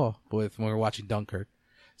bad at all." When we were watching Dunkirk,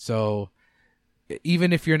 so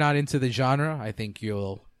even if you're not into the genre, I think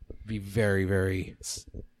you'll be very, very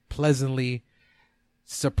pleasantly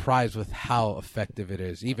surprised with how effective it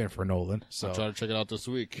is, even for Nolan. So I'll try to check it out this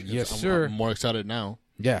week. Yes, sir. I'm more excited now.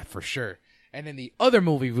 yeah, for sure. And then the other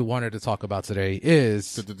movie we wanted to talk about today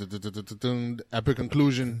is Epic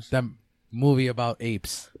Conclusion. that movie about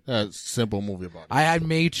apes. That simple movie about it. I had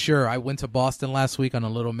made sure I went to Boston last week on a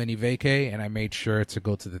little mini vacay, and I made sure to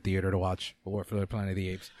go to the theater to watch War for the Planet of the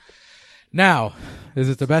Apes. Now, is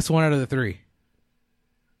it the best one out of the three?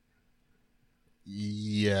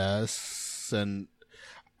 Yes, and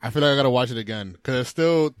I feel like I gotta watch it again because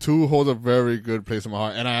still 2 holds a very good place in my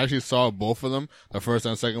heart. And I actually saw both of them, the first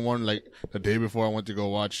and second one, like the day before I went to go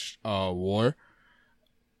watch War.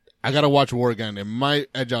 I gotta watch War again. It might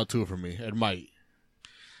edge out 2 for me. It might.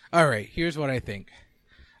 All right, here's what I think.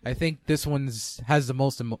 I think this one's has the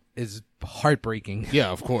most is heartbreaking. Yeah,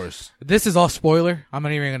 of course. This is all spoiler. I'm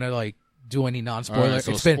not even gonna like do any non-spoiler. All right,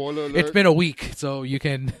 so spoiler alert. It's been a week, so you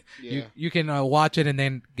can Yeah. you can watch it and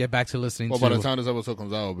then get back to listening. Well, to by the time this episode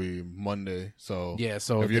comes out, it'll be Monday. So yeah,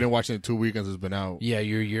 so if you didn't watch it in 2 weekends, it's been out. yeah,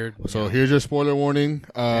 you're So here's your spoiler warning.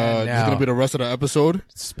 And This is gonna be the rest of the episode.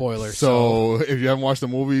 spoiler. So if you haven't watched the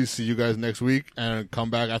movie, see you guys next week and come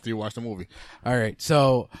back after you watch the movie. All right,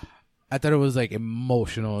 so I thought it was like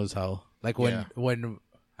emotional as hell. Like when Yeah. what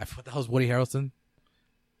the hell's Woody Harrelson?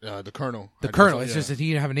 The Colonel. The I Colonel. guess, It's yeah. just that he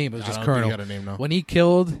didn't have a name. It was I just don't think Colonel. he had a name now. When he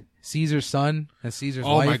killed Caesar's son and Caesar's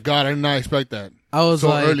Oh wife, my god, I did not expect that. I was So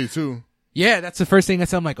like, early too. yeah, that's the first thing I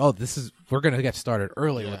said. I'm like, oh, we're gonna get started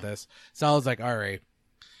early Yeah. with this. So I was like, all right,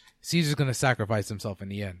 Caesar's gonna sacrifice himself in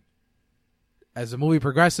the end. As the movie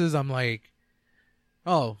progresses, I'm like,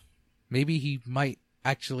 oh, maybe he might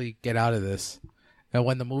actually get out of this. And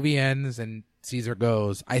when the movie ends and Caesar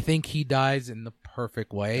goes, I think he dies in the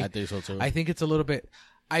perfect way. I think so too. I think it's a little bit.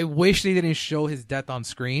 I wish they didn't show his death on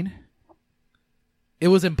screen. It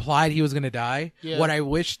was implied he was going to die. Yeah. What I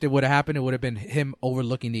wished it would have happened, it would have been him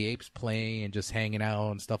overlooking the apes playing and just hanging out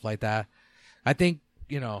and stuff like that. I think,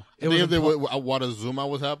 I think if they what a zoom out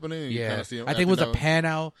was happening, and you yeah. kind of see him. I think it was a pan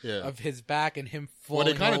out Yeah. of his back and him falling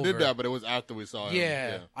Well, they kind of over. did that, but it was after we saw him.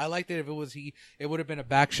 Yeah. I liked it if it was it would have been a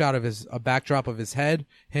backdrop of his head,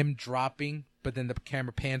 him dropping, but then the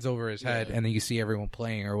camera pans over his head Yeah. and then you see everyone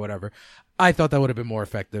playing or whatever. I thought that would have been more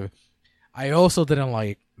effective. I also didn't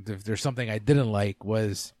like, if there's something I didn't like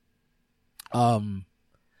was, I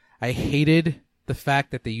hated the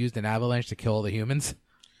fact that they used an avalanche to kill all the humans.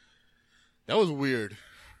 That was weird.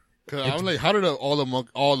 Cause I'm like, how did all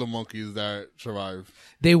the monkeys that survive?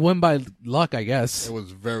 They won by luck, I guess. It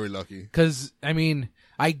was very lucky. Because, I mean,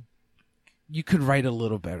 you could write a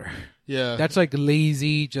little better. Yeah, That's like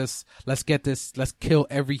lazy, just let's kill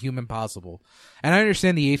every human possible. And I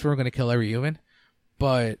understand the apes were going to kill every human,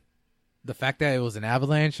 but the fact that it was an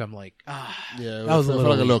avalanche, I'm like, yeah. that was a like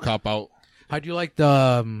little a little cop out. How'd you like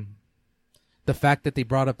the fact that they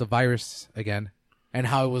brought up the virus again and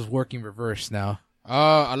how it was working reverse now?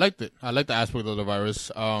 I liked it. I liked the aspect of the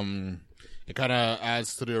virus. It kind of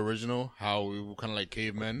adds to the original, how we were kind of like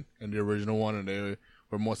cavemen in the original one, and they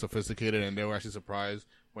were more sophisticated, and they were actually surprised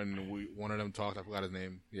when one of them talked. I forgot his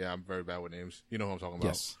name. Yeah, I'm very bad with names. You know who I'm talking about.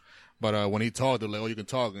 Yes. But when he talked, they're like, "Oh, you can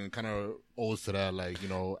talk," and it kind of owes to that. Like,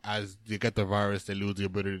 as you get the virus, they lose the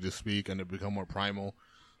ability to speak, and they become more primal.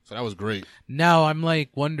 So that was great. Now I'm like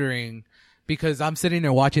wondering, because I'm sitting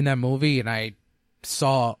there watching that movie and I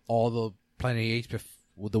saw all the Planet of the Apes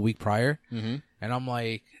the week prior, Mm-hmm. and I'm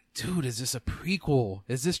like, dude, is this a prequel?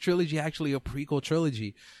 Is this trilogy actually a prequel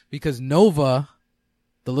trilogy? Because Nova,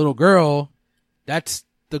 the little girl, that's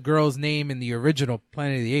the girl's name in the original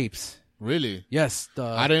Planet of the Apes. Really? Yes.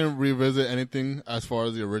 I didn't revisit anything as far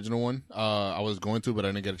as the original one. I was going to, but I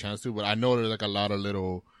didn't get a chance to. But I know there's like a lot of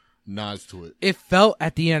little nods to it. It felt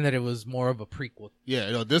at the end that it was more of a prequel.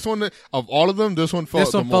 Yeah, this one, of all of them, this one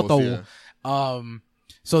felt the most.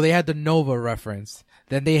 So they had the Nova reference.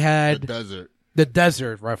 Then they The had desert. the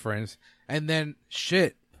desert reference. And then,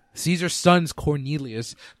 Caesar's son's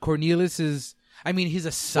Cornelius. Cornelius is, I mean, he's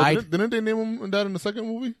a side. Didn't they name him that in the second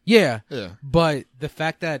movie? Yeah. Yeah. But the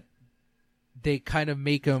fact that they kind of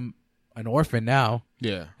make him an orphan now.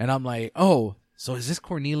 Yeah. And I'm like, oh, so is this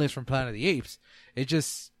Cornelius from Planet of the Apes? It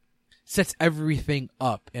just sets everything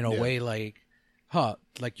up in a way like,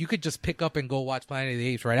 like you could just pick up and go watch Planet of the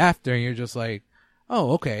Apes right after, and you're just like,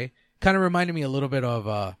 oh, okay. Kind of reminded me a little bit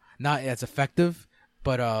of, not as effective,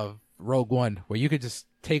 but Rogue One, where you could just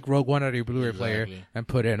take Rogue One out of your Blu-ray player and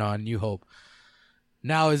put it on New Hope.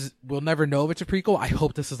 Now we'll never know if it's a prequel. I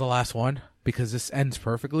hope this is the last one because this ends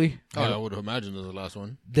perfectly. I would imagine this is the last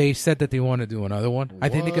one. They said that they want to do another one. I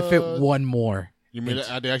think they could fit one more. You mean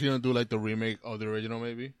are they actually going to do like the remake of the original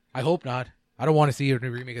maybe? I hope not. I don't want to see a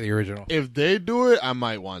remake of the original. If they do it, I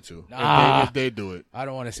might want to. If they do it. I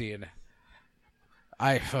don't want to see it.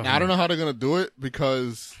 I don't know how they're going to do it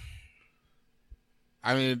because,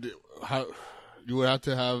 I mean, how you would have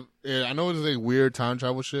to have, I know there's like weird time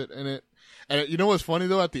travel shit in it. And you know what's funny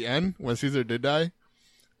though? At the end, when Caesar did die,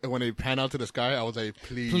 and when they pan out to the sky, I was like,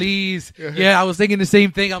 please. Yeah, I was thinking the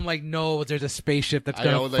same thing. I'm like, no, there's a spaceship that's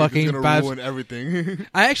going to fucking ruin everything.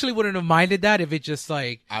 I actually wouldn't have minded that if it just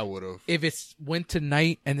like, I would have. If it went to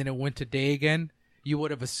night and then it went to day again, you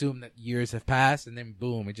would have assumed that years have passed and then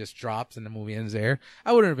boom, it just drops and the movie ends there.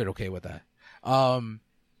 I wouldn't have been okay with that.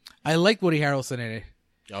 I liked Woody Harrelson in it.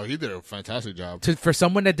 Oh, he did a fantastic job. For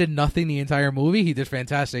someone that did nothing the entire movie, he did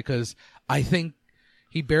fantastic because I think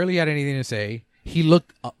he barely had anything to say. He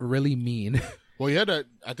looked really mean. Well, he had that.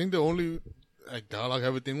 I think the only dialogue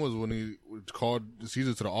everything was when he called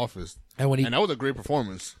Caesar to the office, and that was a great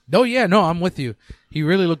performance. No, I'm with you. He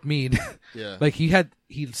really looked mean. Yeah, like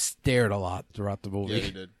he stared a lot throughout the movie. Yeah,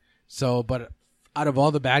 he did. So, but out of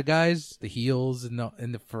all the bad guys, the heels in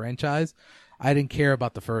the franchise, I didn't care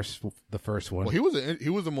about the first one. Well, he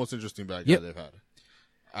was the most interesting bad guy they've had.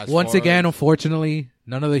 Once again, unfortunately,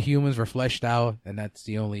 none of the humans were fleshed out, and that's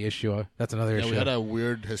the only issue. That's another issue. We had that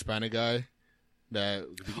weird Hispanic guy that.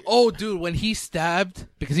 Oh, dude, when he stabbed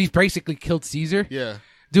because he's basically killed Caesar. Yeah,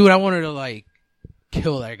 dude, I wanted to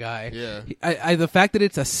kill that guy. Yeah, I the fact that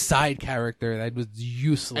it's a side character that was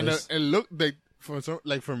useless. And it looked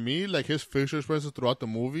like for me, his facial expressions throughout the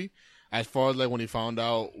movie. As far as when he found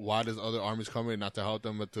out why there's other armies coming, not to help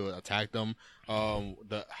them but to attack them, how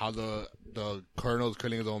the colonel's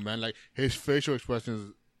killing his own men, his facial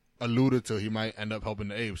expressions alluded to he might end up helping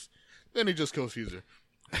the apes. Then he just killed Caesar.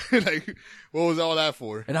 What was all that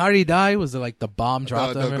for? And how did he die? Was it the bomb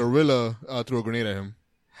dropped? The gorilla threw a grenade at him.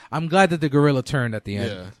 I'm glad that the gorilla turned at the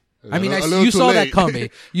end. Yeah. I mean, A little you too saw that late. coming.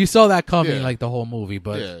 You saw that coming Yeah. like the whole movie,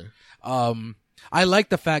 but Yeah. I like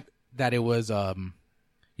the fact that it was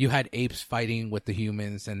you had apes fighting with the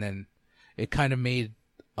humans, and then it kind of made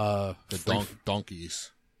The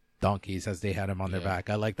donkeys. donkeys as they had them on their Yeah. back.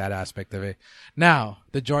 I like that aspect of it. Now,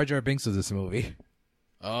 the Jar Jar Binks of this movie,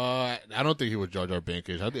 I don't think he was Jar Jar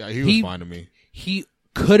Binkish. I think he was fine to me. he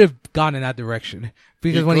could have gone in that direction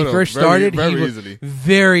because He when he could've, first very- started, very he was easily.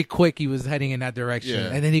 very quick. He was heading in that direction,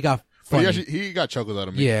 Yeah. and then he got But funny. he got chuckles out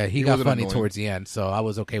of me. Yeah, he got wasn't funny annoying. towards the end, so I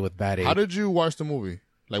was okay with Bad Ape. How did you watch the movie?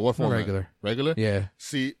 Like what format? Regular. Regular? Yeah.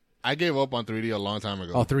 See, I gave up on 3D a long time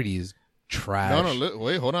ago. Oh, 3D is trash. No,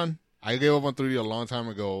 wait, hold on. I gave up on 3D a long time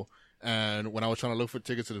ago, and when I was trying to look for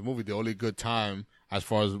tickets to the movie, the only good time, as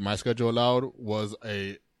far as my schedule allowed, was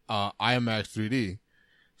a IMAX 3D.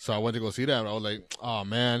 So I went to go see that, and I was like, oh,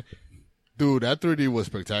 man. Dude, that 3D was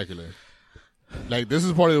spectacular. Like, this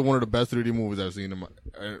is probably one of the best 3D movies I've seen.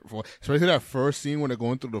 Especially that first scene when they're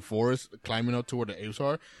going through the forest, climbing up to where the apes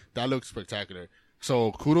are. That looks spectacular.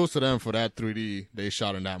 So kudos to them for that 3D they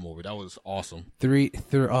shot in that movie. That was awesome.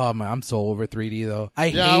 Oh man, I'm so over 3D though.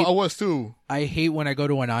 I was too. hate when I go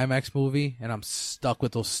to an IMAX movie and I'm stuck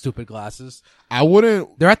with those stupid glasses. I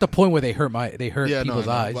wouldn't. They're at the point where they hurt people's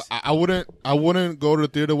eyes. But I wouldn't go to the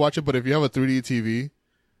theater to watch it. But if you have a 3D TV,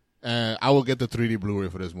 I will get the 3D Blu-ray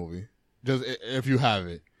for this movie. Just if you have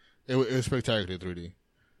it, it was spectacular 3D.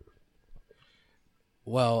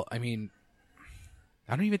 Well, I mean,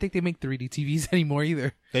 I don't even think they make 3D TVs anymore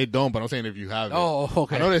either. They don't, but I'm saying if you have it. Oh,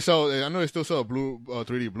 okay. I know they still sell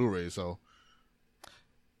 3D Blu-rays. So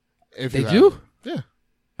if They you have do? it. Yeah.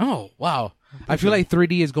 Oh, wow. I feel like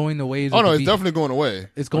 3D is going the ways. Oh of no, the it's definitely going away.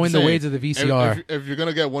 It's I'm going saying, the ways of the VCR. If you're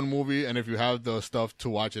gonna get one movie, and if you have the stuff to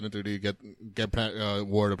watch it in 3D, get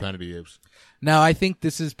War of the Planet of the Apes. Now, I think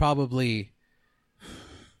this is probably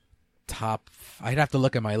top. I'd have to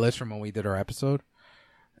look at my list from when we did our episode.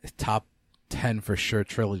 Top 10 for sure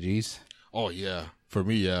trilogies. Oh yeah, for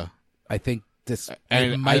me, yeah. I think this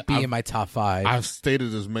And it might be I've- in my top 5. I've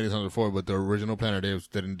stated this many times before, but the original Planet of the Apes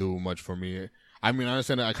didn't do much for me. I mean, I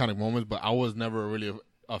understand the iconic moments, but I was never really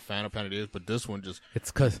a fan of Planet of the Apes. But this one just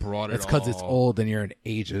It's because brought it it's all. old and you're an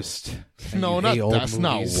ageist. and no, you not hate old that's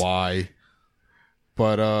movies. not why.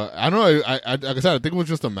 But I don't know. I like I said, I think it was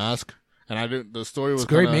just a mask, and I didn't. The story was It's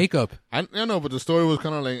great kinda, makeup. I know, but the story was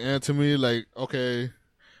kind of like to me, like okay.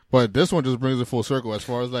 But this one just brings it full circle as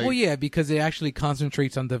far as like. Well, yeah, because it actually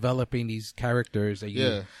concentrates on developing these characters. That you,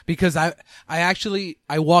 Yeah. Because I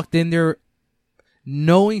walked in there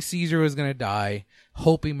knowing Caesar was gonna die,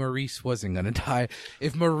 hoping Maurice wasn't gonna die.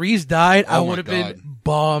 If Maurice died, I Oh my would have God. been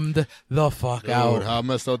bummed the fuck Dude, out. how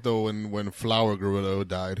messed up though when Flower Gorilla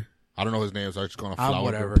died. I don't know his name, so I just call him Flower.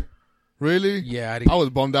 Whatever. Gorilla. Really? Yeah, I didn't. I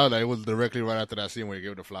was bummed out that it was directly right after that scene where he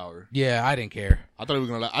gave the flower. Yeah, I didn't care. I thought he was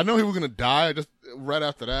gonna. I know he was gonna die. Just right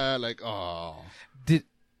after that, like, oh,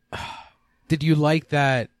 Did you like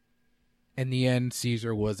that? In the end,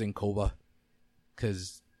 Caesar was in coma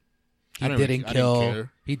because he I didn't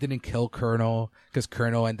care. He didn't kill Colonel because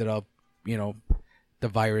Colonel ended up, the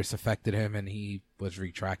virus affected him and he was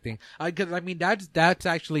retracting. Because I mean, that's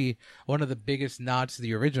actually one of the biggest nods to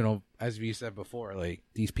the original, as we said before. Like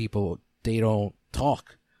these people, they don't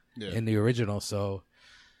talk in the original. So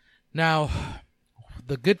now,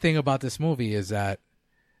 the good thing about this movie is that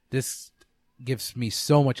this gives me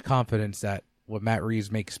so much confidence that when Matt Reeves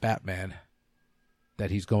makes Batman, that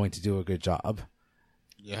he's going to do a good job.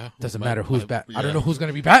 Yeah, Doesn't matter who's I don't know who's going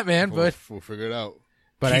to be Batman, but we'll figure it out.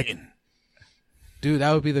 But dude,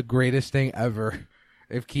 that would be the greatest thing ever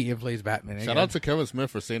if Keaton plays Batman. Shout again. out to Kevin Smith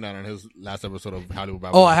for saying that on his last episode of Hollywood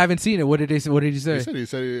Batman. Oh, I haven't seen it. What did he say? He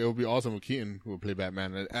said it would be awesome if Keaton would play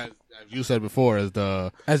Batman, as you said before, as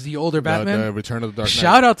the older Batman. the Return of the Dark Knight.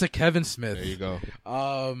 Shout out to Kevin Smith. There you go.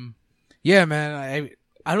 Yeah, man.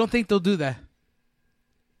 I don't think they'll do that.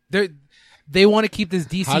 They want to keep this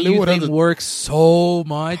DCU Hollywood thing work so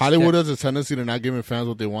much. Hollywood has a tendency to not giving fans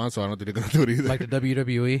what they want, so I don't think they're gonna do it either. Like the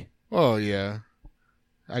WWE. Oh yeah,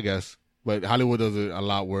 I guess. But Hollywood does it a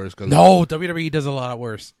lot worse. Cause No, WWE does a lot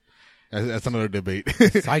worse. that's another debate.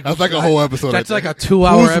 Like- That's like a whole episode. That's right like a there.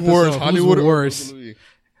 2-hour Who's episode. worse, Who's Hollywood or worse? WWE?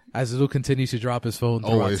 As Luke continues to drop his phone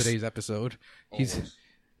throughout Always. today's episode, Always.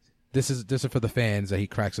 This is for the fans that he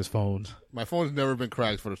cracks his phone. My phone's never been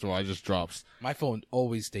cracked for the show. I just drops. My phone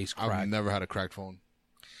always stays I've cracked. never had a cracked phone.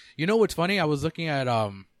 You know what's funny? I was looking at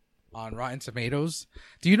on Rotten Tomatoes.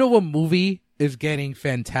 Do you know what movie is getting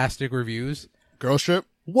fantastic reviews? Girl Trip?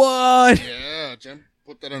 What? Yeah, Jen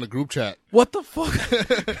Put that in a group chat. What the fuck?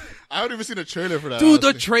 I haven't even seen a trailer for that. Dude, the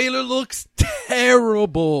honestly. trailer looks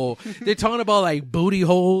terrible. They're talking about like booty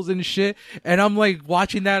holes and shit. And I'm like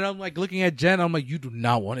watching that. I'm like looking at Jen. I'm like, you do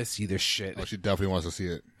not want to see this shit. Oh, she definitely wants to see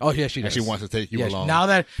it. Oh, yeah, she And does. she wants to take you along. Now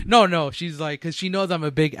that, no, she's like, because she knows I'm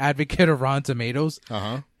a big advocate of Rotten Tomatoes.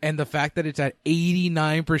 Uh-huh. And the fact that it's at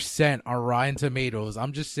 89% on Rotten Tomatoes,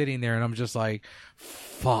 I'm just sitting there and I'm just like,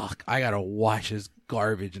 fuck, I gotta watch this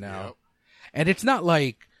garbage now. Yep. And it's not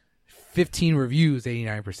like 15 reviews,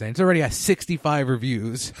 89%. It's already at 65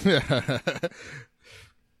 reviews.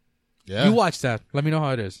 Yeah. You watch that. Let me know how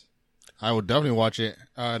it is. I would definitely watch it.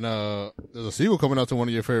 And there's a sequel coming out to one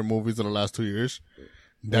of your favorite movies of the last 2 years.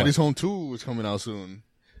 Daddy's Home 2 is coming out soon.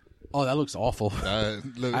 Oh, that looks awful.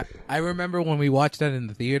 Look, I remember when we watched that in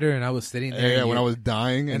the theater and I was sitting there. yeah, when I was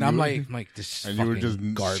dying. and I'm like, this and you were just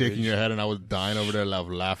garbage. shaking your head and I was dying over there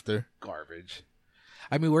of laughter. Garbage.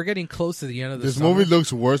 I mean, we're getting close to the end of the This summer. movie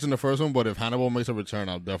looks worse than the first one, but if Hannibal makes a return,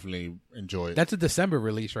 I'll definitely enjoy it. That's a December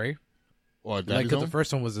release, right? Or Like, Daddy's 'cause Home? the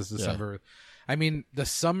first one was this December. I mean, the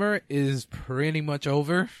summer is pretty much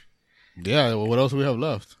over. Yeah, well, what else do we have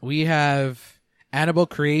left? We have Annabelle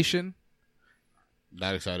Creation.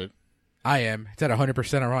 Not excited. I am. It's at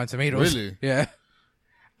 100% on Rotten Tomatoes. Really? Yeah.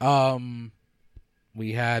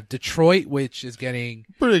 We have Detroit, which is getting.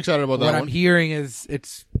 Pretty excited about What that I'm one. hearing is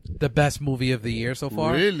it's the best movie of the year so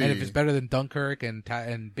far. Really? And if it's better than Dunkirk and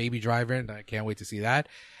Baby Driver, and I can't wait to see that.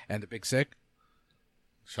 And The Big Sick.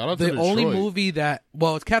 Shout out to The Detroit. only movie that,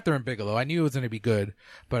 well, it's Catherine Bigelow. I knew it was going to be good,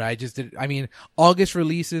 but I just didn't. I mean, August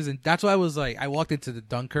releases, and that's why I was like, I walked into the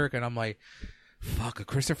Dunkirk, and I'm like, fuck, a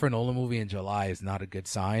Christopher Nolan movie in July is not a good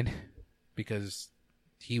sign because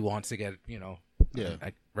he wants to get,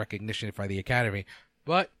 recognition by the Academy.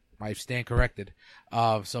 But I stand corrected.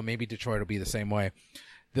 So maybe Detroit will be the same way.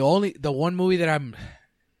 The one movie that I'm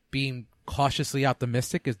being cautiously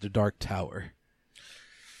optimistic is The Dark Tower.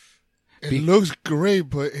 It looks great,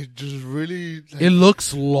 but it just really... It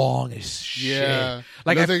looks long as shit. Yeah.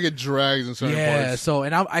 Like I think it drags in certain parts. So,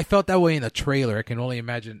 and I felt that way in the trailer. I can only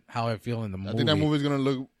imagine how I feel in the movie. I think that movie's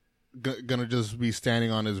gonna just be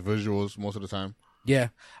standing on its visuals most of the time. Yeah.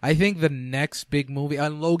 I think the next big movie,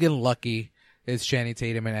 Logan Lucky is Channing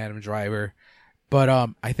Tatum and Adam Driver.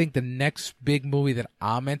 But I think the next big movie that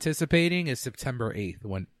I'm anticipating is September 8th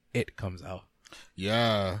when it comes out.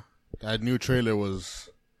 Yeah. That new trailer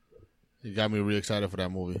it got me really excited for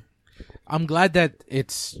that movie. I'm glad that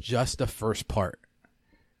it's just the first part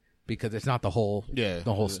because it's not the whole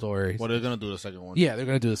story. Well, they're gonna do the second one. Yeah, they're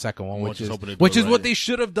gonna do the second one, which is what what they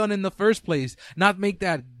should have done in the first place. Not make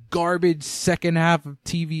that garbage second half of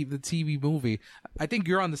the TV movie. I think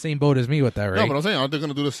you're on the same boat as me with that, right? No, but I'm saying, aren't they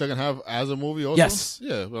gonna do the second half as a movie also? Yes.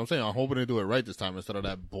 Yeah, but I'm saying I'm hoping they do it right this time instead of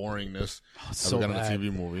that boringness so of a bad.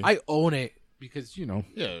 TV movie. I own it because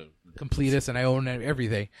yeah, completist and I own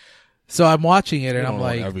everything. So I'm watching it and I'm own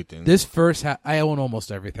like, everything. this first half, I own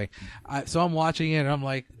almost everything. So I'm watching it and I'm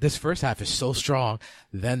like, this first half is so strong.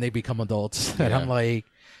 Then they become adults. And I'm like,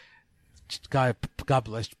 God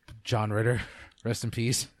bless John Ritter. Rest in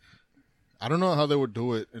peace. I don't know how they would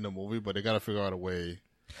do it in the movie, but they gotta figure out a way.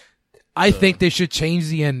 I think they should change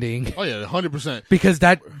the ending. Oh yeah, 100%. Because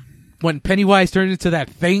when Pennywise turns into that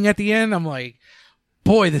thing at the end, I'm like,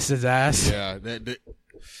 boy, this is ass. Yeah,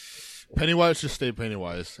 Pennywise should stay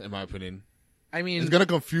Pennywise, in my opinion. I mean, It's gonna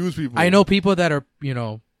confuse people. I know people that are,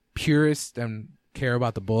 purists and care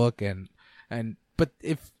about the book but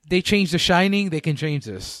if they change The Shining, they can change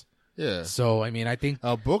this. Yeah. So, I mean, I think...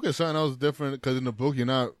 A book is something else different because in the book, you're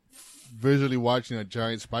not visually watching a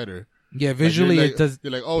giant spider. Yeah, visually like, it does...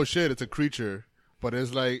 You're like, oh shit, it's a creature. But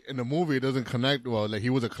it's like, in the movie, it doesn't connect well. Like, he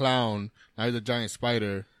was a clown, now he's a giant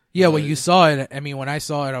spider. Yeah, when you saw it, I mean, when I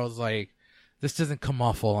saw it, I was like, this doesn't come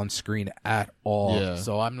off well on screen at all. Yeah.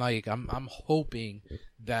 So I'm like, I'm hoping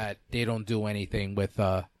that they don't do anything with,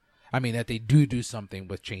 that they do something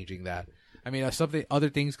with changing that. I mean, other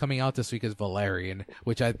things coming out this week is Valerian,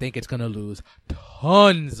 which I think it's going to lose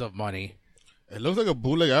tons of money. It looks like a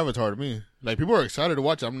bootleg Avatar to me. Like, people are excited to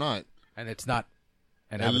watch it. I'm not. And it's not.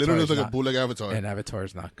 And it literally looks like a bootleg Avatar. And Avatar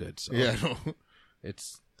is not good. So yeah, no.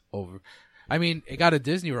 It's over. I mean, it got a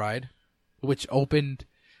Disney ride, which opened.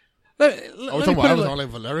 Let me talking put about it Avatar, like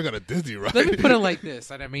Valerian got a Disney ride. Let me put it like this.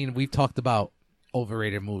 And I mean, we've talked about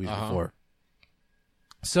overrated movies before.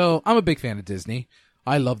 So I'm a big fan of Disney.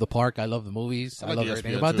 I love the park. I love the movies. I love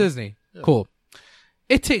everything about Disney. Yeah. Cool.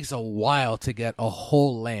 It takes a while to get a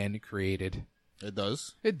whole land created. It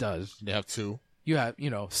does. It does. They have two. You have,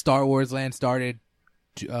 Star Wars Land started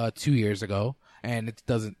 2 years ago, and it's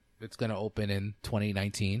going to open in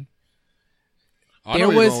 2019. I know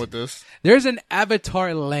where you're going with this. There's an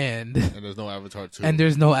Avatar Land, And there's no Avatar 2. and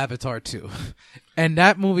there's no Avatar 2. And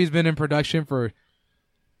that movie's been in production for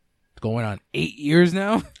going on 8 years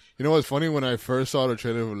now. You know what's funny? When I first saw the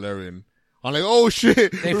trailer for Valerian, I'm like, oh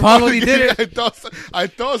shit. They finally did it. I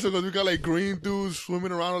thought so because we got like green dudes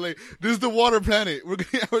swimming around. I'm like, this is the water planet. We're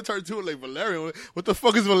getting Avatar 2. Like, Valerian? What the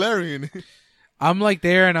fuck is Valerian? I'm like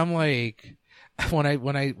there, and I'm like, when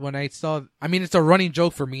I saw, I mean, it's a running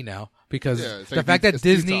joke for me now because Yeah, it's the like fact that it's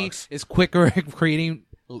Disney detox. is quicker at creating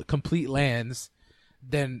complete lands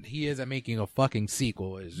than he is at making a fucking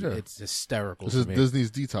sequel is Yeah. it's hysterical This to is me. Disney's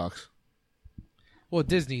detox. Well,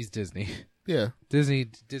 Disney's Disney. Yeah, Disney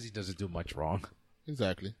doesn't do much wrong.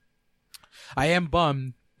 exactly. I am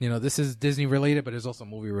bummed. You know, this is Disney related, but it's also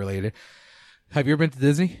movie related. Have you ever been to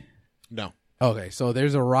Disney? No. Okay, so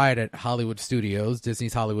there's a ride at Hollywood Studios,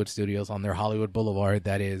 Disney's Hollywood Studios on their Hollywood Boulevard,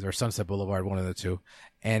 that is, or Sunset Boulevard, one of the two.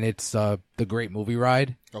 And it's the Great Movie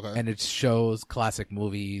Ride. Okay. And it shows classic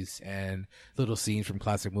movies and little scenes from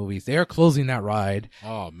classic movies. They are closing that ride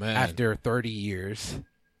Oh man, after 30 years.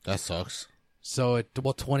 that sucks. So,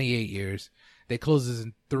 28 years. They closed this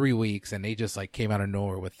in 3 weeks, and they just like came out of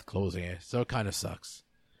nowhere with closing it. So it kind of sucks,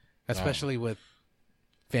 especially with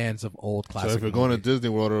fans of old classic. So if you're going to movies. Disney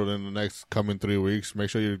World in the next coming 3 weeks, make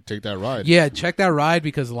sure you take that ride. Yeah, check that ride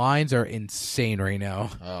because lines are insane right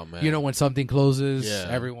now. Oh man. You know, when something closes, Yeah.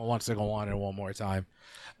 everyone wants to go on it one more time.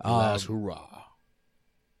 Last hurrah.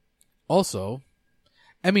 Also,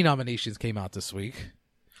 Emmy nominations came out this week.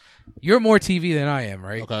 You're more TV than I am,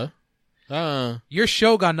 right? Okay. Your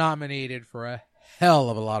show got nominated for a hell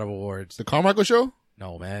of a lot of awards. The Carmichael Show?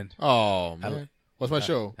 No, man. Oh man. What's my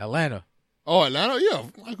show? Atlanta. Oh, Atlanta? Yeah.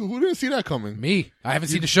 Michael, who didn't see that coming? Me. I haven't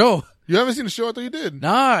seen the show. You haven't seen the show? I thought you did.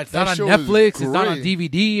 Nah, it's That not on show is Netflix. It's not on great.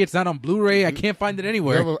 DVD. It's not on Blu-ray. I can't find it We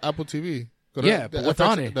anywhere. have an Apple TV. Go to Yeah, the but what's FX,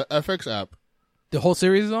 on it? The FX app. The whole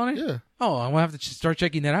series is on it? Yeah. Oh, I'm gonna have to start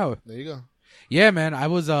checking that out. There you go. Yeah, man. I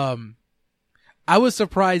was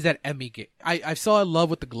surprised that Emmy. I saw Love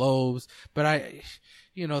with the Globes, but How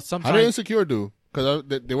did sometimes Insecure do? Because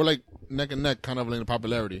they were like neck and neck, kind of like in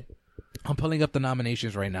popularity. I'm pulling up the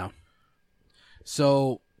nominations right now.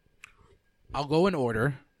 So I'll go in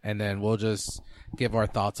order, and then we'll just give our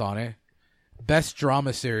thoughts on it. Best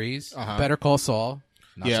drama series: Uh-huh. Better Call Saul.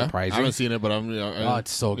 Not I surprising. haven't seen it, but I'm. Oh,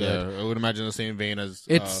 it's so good. Yeah, I would imagine the same vein as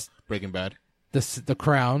It's- Breaking Bad. The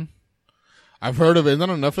Crown. I've heard of it. Isn't that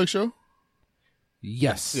a Netflix show?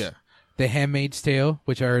 Yes. Yeah. The Handmaid's Tale,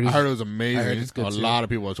 which I already. I heard it was amazing. I heard it's good a too. lot of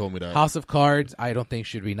people have told me that. House of Cards. I don't think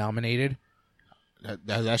should be nominated.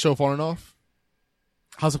 Has that show fallen off?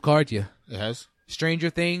 House of Cards, yeah. It has. Stranger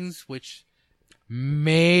Things, which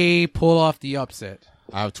may pull off the upset.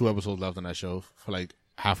 I have 2 episodes left on that show for like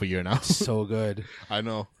half a year now. So good. I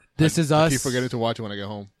know. This Is I Us. keep forgetting to watch it when I get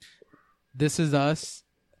home. This Is Us,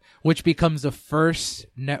 which becomes the first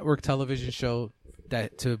network television show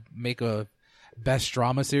that to make a best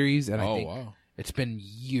drama series, and I think Wow. it's been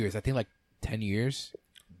years. I think like 10 years,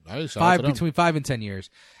 Nice. Shout out to them. between 5 and 10 years,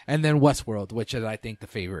 and then Westworld, which is I think the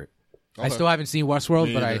favorite. I Okay. still haven't seen Westworld,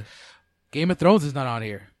 Me but either. Game of Thrones is not on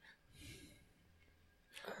here.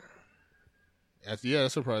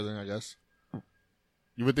 That's surprising, I guess.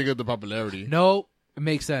 You would think of the popularity. No, it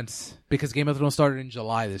makes sense because Game of Thrones started in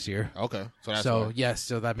July this year. Okay. So that's So why. yes,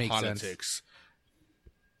 so that makes sense. Politics.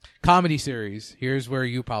 Comedy series. Here's where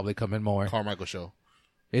you probably come in more. Carmichael Show.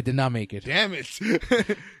 It did not make it. Damn it.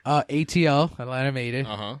 ATL, Atlanta made it.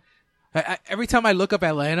 Uh-huh. Every time I look up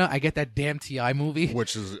Atlanta, I get that damn T.I. movie.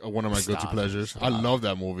 Which is one of my guilty Stop. pleasures. I love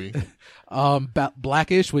that movie.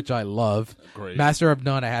 Blackish, which I love. Great. Master of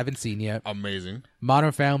None, I haven't seen yet. Amazing.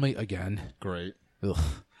 Modern Family, again. Great. Ugh.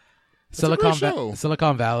 a great show.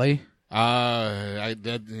 Silicon Valley. I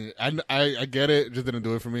get it. Just didn't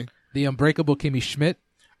do it for me. The Unbreakable Kimmy Schmidt.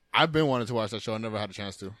 I've been wanting to watch that show. I never had a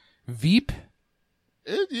chance to. Veep.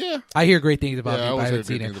 Yeah. I hear great things about Yeah, I Veep. I always haven't heard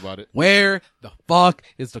seen good it. things about it. Where the fuck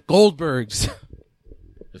is the Goldbergs?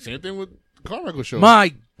 The same thing with the Carmichael Show.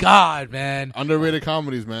 My God, man. Underrated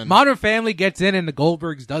comedies, man. Modern Family gets in and the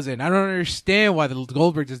Goldbergs doesn't. I don't understand why the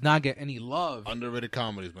Goldbergs does not get any love. Underrated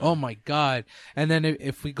comedies, man. Oh my God. And then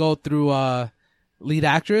if we go through lead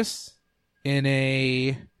actress in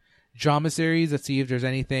a drama series, let's see if there's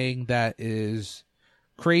anything that is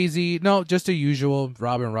crazy. No, just the usual.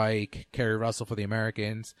 Robin Wright, Kerry Russell for The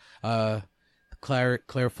Americans, Claire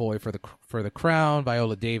Foy for the Crown,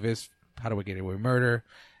 Viola Davis, How Do We Get Away with Murder,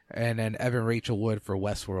 and then Evan Rachel Wood for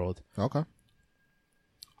Westworld. Okay.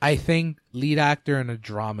 I think lead actor in a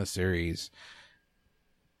drama series,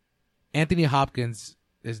 Anthony Hopkins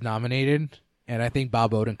is nominated, and I think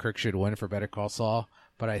Bob Odenkirk should win for Better Call Saul.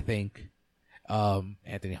 But I think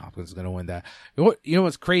Anthony Hopkins is going to win that. You know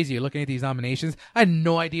what's crazy? You're looking at these nominations. I had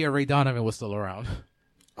no idea Ray Donovan was still around.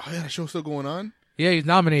 Oh, yeah, the show's still going on? Yeah, he's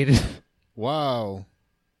nominated. Wow.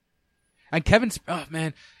 And Kevin's, I don't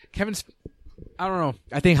know.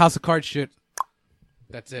 I think House of Cards should.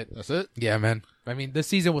 That's it. That's it? Yeah, man. I mean, this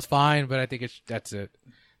season was fine, but I think that's it.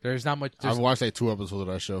 There's not much. I've watched like 2 episodes of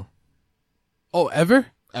that show. Oh, ever?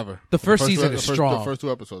 Ever. The first season is strong. The first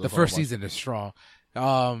 2 episodes. The first season is strong.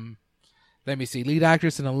 Let me see. Lead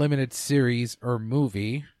actress in a limited series or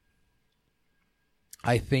movie.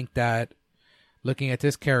 I think that looking at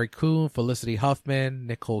this, Carrie Coon, Felicity Huffman,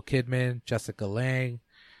 Nicole Kidman, Jessica Lange,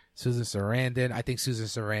 Susan Sarandon. I think Susan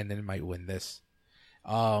Sarandon might win this.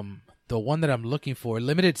 The one that I'm looking for,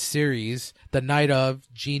 limited series, The Night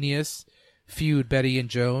of, Genius, Feud, Betty and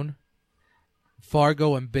Joan,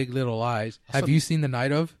 Fargo, and Big Little Lies. Have you seen The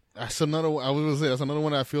Night of? That's another one. I was going to say, that's another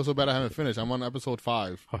one that I feel so bad I haven't finished. I'm on episode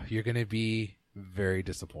 5. Oh, you're going to be very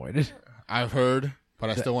disappointed. I've heard, but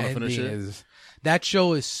I still want to finish it. That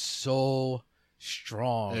show is so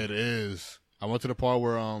strong. It is. I went to the part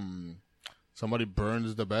where somebody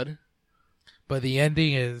burns the bed. But the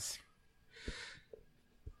ending is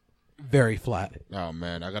very flat. Oh,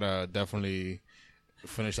 man. I got to definitely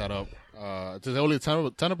finish that up. It's only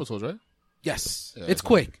 10 episodes, right? Yes. Yeah, it's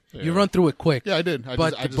quick. Yeah. You run through it quick. Yeah, I did. I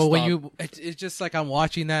but just when stopped. it's just like I'm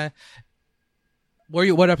watching that.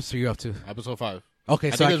 What episode are you up to? Episode 5. Okay,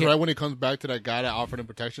 I so think it's right when he comes back to that guy that offered him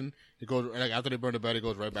protection. He goes like after they burn the bed, he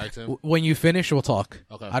goes right back to him. When you finish, we'll talk.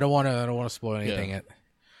 Okay. I don't want to spoil anything yet.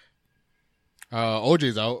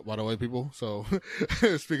 OJ's out, by the way, people. So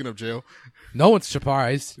speaking of jail, no one's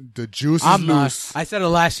surprised. The juice is I'm loose. not. I said it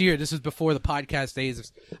last year. This was before the podcast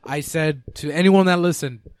days. I said to anyone that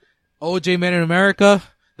listened, OJ Men in America,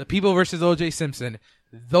 The People versus OJ Simpson.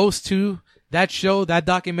 Those two, that show, that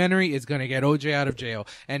documentary is going to get OJ out of jail.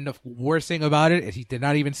 And the worst thing about it is he did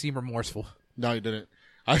not even seem remorseful. No, he didn't.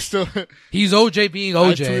 I still. He's OJ being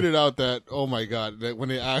OJ. I tweeted out that, oh my God, that when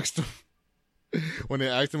they asked him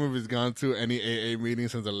if he's gone to any AA meeting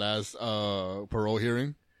since the last parole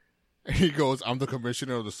hearing, and he goes, "I'm the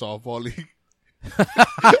commissioner of the softball league."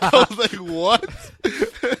 I was like, "What?"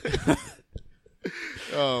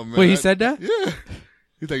 Oh man! Wait, he said that? Yeah.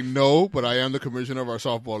 He's like, "No, but I am the commissioner of our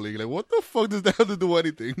softball league." Like, what the fuck does that have to do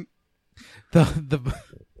anything? The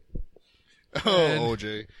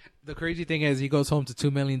OJ. The crazy thing is, he goes home to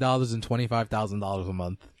 $2 million and $25,000 a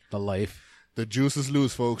month. The life. The juice is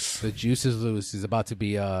loose, folks. The juice is loose. He's about to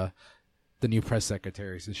be the new press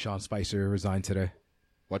secretary since Sean Spicer resigned today.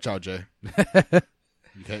 Watch out, Jay.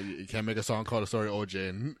 You can't make a song called "The Story of OJ"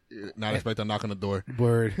 and not expect a knock on the door.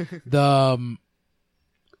 Word.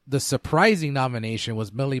 The surprising nomination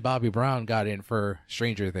was Millie Bobby Brown got in for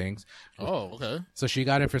Stranger Things. Oh, okay. So she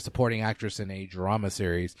got in for supporting actress in a drama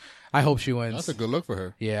series. I hope she wins. That's a good look for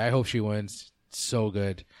her. Yeah, I hope she wins. So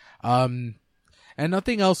good. And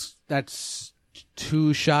nothing else that's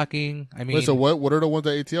too shocking. I mean, wait, so what are the ones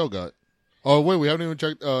that ATL got? Oh wait, we haven't even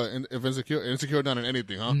checked if Insecure not in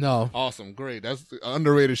anything, huh? No. Awesome, great. That's an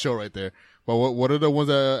underrated show right there. But what are the ones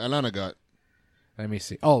that Atlanta got? Let me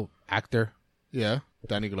see. Oh, actor, Yeah,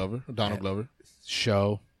 Donald Glover.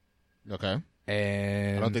 show, Okay.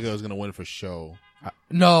 and I don't think it was gonna win for show.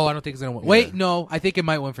 no, I don't think it's gonna win. Yeah. Wait, no, I think it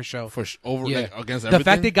might win for show. Like, against the everything.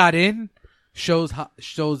 fact it got in shows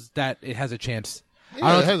that it has a chance.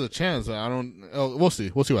 Yeah, it has a chance. I don't. We'll see.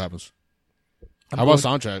 We'll see what happens. I'm How about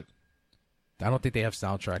going- soundtrack? I don't think they have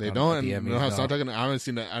soundtrack. They on don't. The And Emmys, they don't have no. soundtrack. I haven't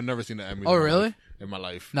seen that. I've never seen the Emmys. Oh, really? In my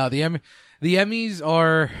life. No, the Emmys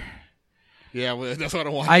are. Yeah, well, that's what I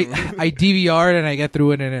want. I DVR'd and I get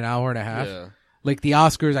through it in an hour and a half. Yeah. Like the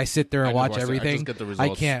Oscars, I sit there and I watch just watch it. I everything. just get the I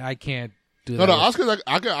results. can't do No, that. the Oscars.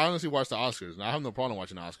 I can honestly watch the Oscars. I have no problem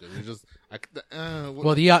watching the Oscars. It's just,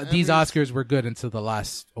 Well, these Oscars were good until the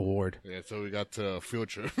last award. Yeah, so we got to Field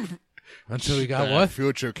Trip. Until we got That what?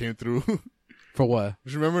 Field Trip came through. For what?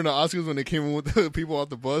 Just remember in the Oscars when they came in with the people off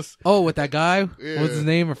the bus? Oh, with that guy? Yeah. What's his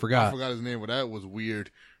name? I I forgot. forgot his name, but that was weird.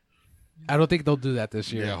 I don't think they'll do that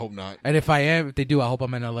this year. Yeah, I hope not. And if they do, I hope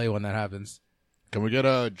I'm in LA when that happens. Can we get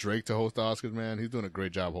Drake to host the Oscars, man? He's doing a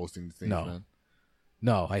great job hosting these things, No. man.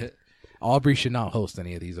 No, Aubrey should not host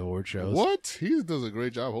any of these award shows. What? He does a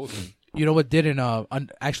great job hosting. You know what didn't?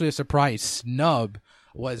 Actually, a surprise snub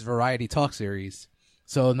was Variety Talk Series.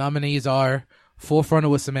 So nominees are Full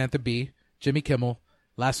Frontal with Samantha Bee, Jimmy Kimmel,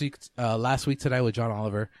 Last Week Tonight with John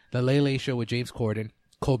Oliver, The Late Late Show with James Corden,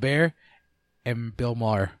 Colbert, and Bill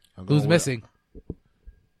Maher. I'm going Who's with- missing?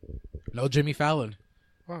 No Jimmy Fallon.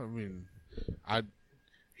 Well, I mean,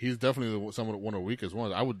 he's definitely one of the weakest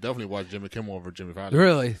ones. I would definitely watch Jimmy Kimmel over Jimmy Fallon.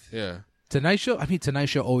 Really? Yeah. Tonight Show? I mean, Tonight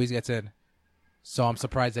Show always gets in. So I'm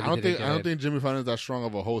surprised that he didn't get I don't it. think Jimmy Fallon's that strong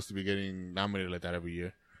of a host to be getting nominated like that every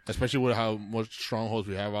year. Especially with how much strong hosts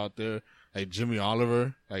we have out there. Like Jimmy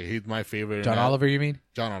Oliver, like he's my favorite. John Oliver, you mean?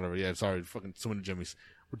 John Oliver, yeah. Sorry, fucking so many Jimmys.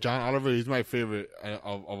 John Oliver, he's my favorite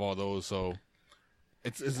of all those. So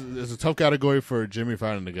it's a tough category for Jimmy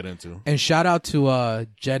Fallon to get into. And shout out to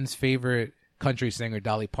Jen's favorite country singer,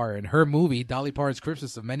 Dolly Parton. Her movie, Dolly Parton's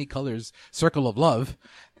Christmas of Many Colors, Circle of Love,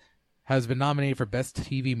 has been nominated for Best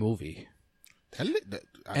TV Movie.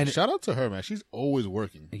 And shout out to her, man. She's always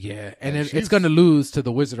working. Yeah, and it's going to lose to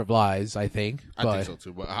The Wizard of Lies, I think. I think so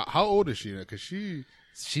too. But how old is she? Because she's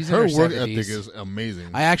in her her work 70s. ethic is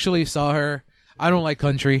amazing. I actually saw her. I don't like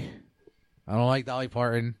country. I don't like Dolly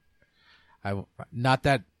Parton. I'm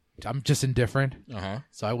just indifferent.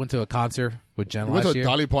 So I went to a concert with Jen You went last to a year.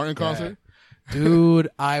 Dolly Parton concert? Dude,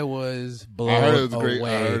 I was blown I heard it was away. great.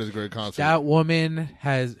 I heard it was a great concert. That woman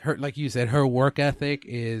has her, like you said, her work ethic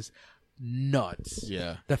is nuts.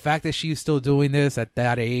 Yeah. The fact that she's still doing this at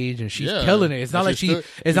that age and she's Yeah. killing it. It's not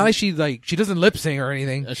And like she doesn't lip sync or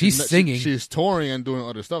anything. And She's singing She's touring and doing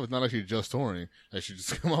other stuff. It's not like she's just touring. Like she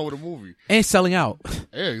just come out with a movie. and selling out.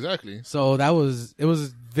 Yeah, exactly. So it was a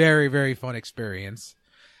very, very fun experience.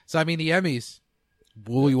 So I mean, the Emmys,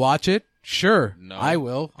 will we watch it? Sure, No, I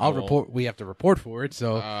will. I I'll won't. report. We have to report for it,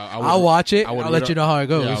 so I'll I'll watch it. I would I'll read let you know how it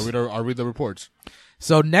goes. Yeah, I'll read the reports.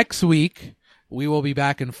 So next week we will be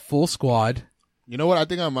back in full squad. You know what? I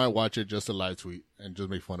think I might watch it just to live tweet and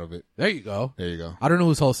just make fun of it. There you go. There you go. I don't know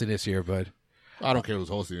who's hosting this year, but I don't care who's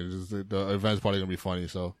hosting it. It's just the event's probably gonna be funny.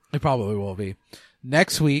 So it probably will be.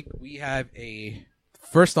 Next week we have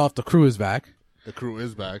first off, the crew is back. the crew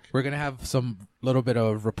is back. We're gonna have some little bit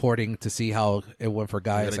of reporting to see how it went for We're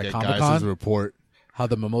guys gonna at get Comic Guys' Con. report. How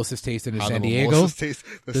the mimosas tasted in How San the Diego. mimosas taste,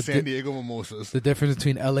 the The San di- Diego mimosas. The difference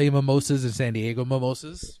between LA mimosas and San Diego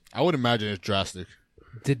mimosas. I would imagine it's drastic.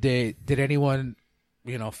 Did anyone,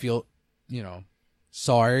 feel,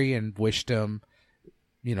 sorry and wished him,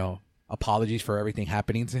 apologies for everything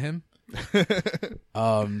happening to him?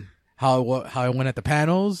 How it went at the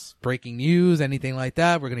panels, breaking news, anything like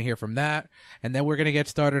that. We're going to hear from that. And then we're going to get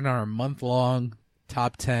started on our month-long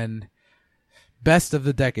top 10 best of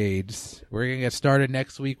the decades. We're going to get started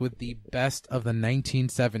next week with the best of the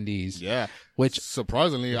 1970s. Yeah. Which,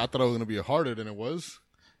 surprisingly, I thought it was gonna be harder than it was.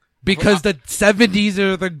 because the 70s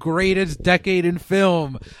are the greatest decade in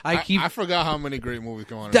film. I forgot how many great movies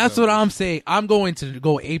come on. That's what I'm saying. I'm going to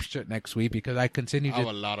go apeshit next week because I continue I have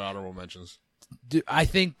to. a lot of honorable mentions. I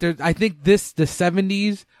think the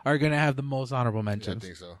 70s are going to have the most honorable Yeah, I mentions.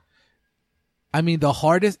 think so. I mean, the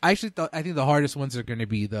hardest. I think the hardest ones are going to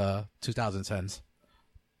be the 2010s.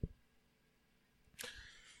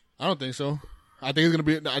 I don't think so. I think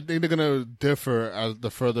they're gonna differ as the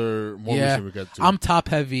further more Yeah, recent we get to. I'm top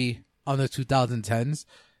heavy on the 2010s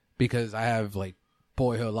because I have like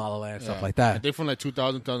Boyhood, La La Land, stuff like I that. think from like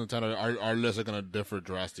 2000, 2010, our lists are gonna differ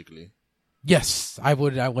drastically. Yes, I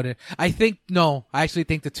would. I actually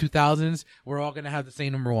think the 2000s we're all going to have the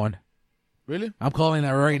same number one. Really? I'm calling that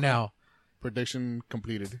right now. Prediction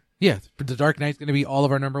completed. Yeah, The Dark Knight's going to be all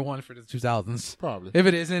of our number one for the 2000s. Probably. If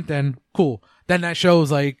it isn't, then cool. Then that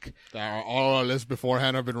shows like All our lists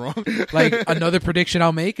beforehand have been wrong. another prediction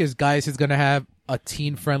I'll make is guys is going to have a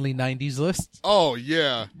teen-friendly 90s list. Oh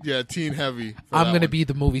yeah, teen heavy. I'm going to be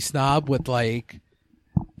the movie snob with like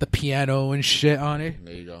the piano and shit on it.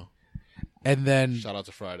 There you go. And then Shout out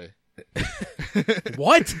to Friday.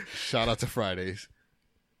 what? Shout out to Fridays.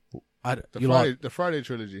 The Friday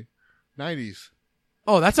trilogy, 90s.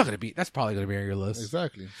 Oh, that's probably going to be on your list.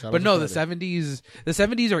 Exactly. Shout But out no, to the Friday.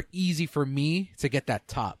 70s are easy for me to get that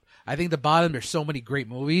top. I think the bottom, there's so many great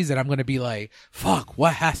movies that I'm going to be like, fuck,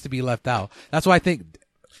 what has to be left out? That's why I think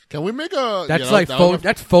Can we make a? that's you know, that was my-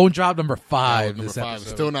 that's phone job number that 5. was number this 5. episode.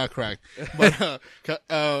 Still not cracked. But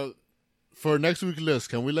for next week's list,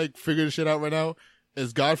 can we like figure this shit out right now?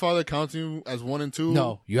 Is Godfather counting as 1 and 2?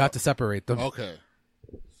 No, you have to separate them. Okay.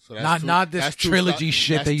 So that's Not this that's two trilogy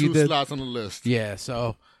shit that's that you two did. slots on the list. Yeah,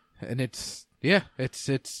 so, and it's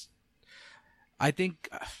I think,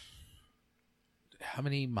 how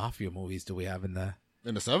many Mafia movies do we have in the?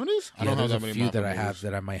 In the 70s? I Yeah, don't have there's that a many few that Mafia I have movies.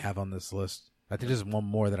 that I might have on this list. I think there's one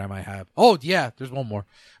more that I might have. Oh yeah, there's one more.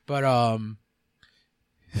 But Can't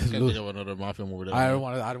think of another Mafia movie. That I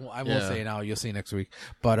won't Yeah. say it now. You'll see next week.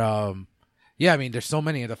 But yeah, I mean, there's so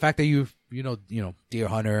many. The fact that you know Deer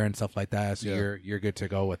Hunter and stuff like that, so Yeah. you're good to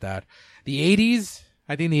go with that. The 80s,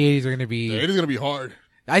 I think the 80s are gonna be. It is gonna be hard.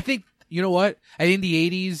 I think you know what? I think the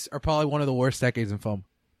 80s are probably one of the worst decades in film.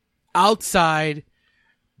 Outside,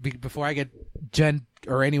 before I get Jen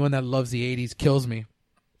or anyone that loves the 80s kills me.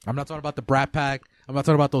 I'm not talking about the Brat Pack. I'm not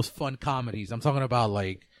talking about those fun comedies. I'm talking about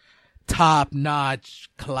like top-notch,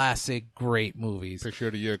 classic, great movies. Picture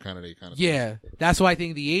of the year candidate kind of. Yeah, that's why I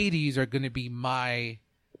think the 80s are going to be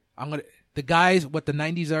the guys, what the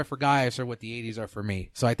 90s are for guys are what the 80s are for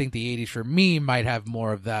me. So I think the 80s for me might have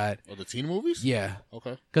more of that. Oh, the teen movies? Yeah.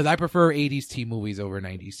 Okay. Because I prefer 80s teen movies over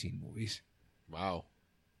 90s teen movies. Wow.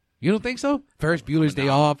 You don't think so? Ferris Bueller's Day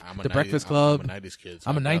Off, The Breakfast Club. I'm a 90s kid.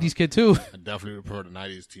 I'm a 90s kid too. I definitely prefer the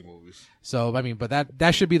 90s teen movies. So, I mean, but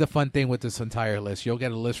that should be the fun thing with this entire list. You'll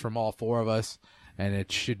get a list from all four of us, and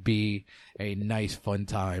it should be a nice, fun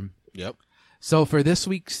time. Yep. So for this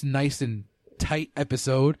week's nice and tight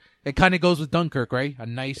episode, it kind of goes with Dunkirk, right? A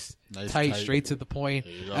nice, tight, straight to the point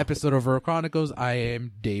episode of Real Chronicles. I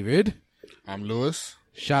am David. I'm Lewis.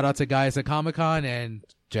 Shout out to guys at Comic-Con and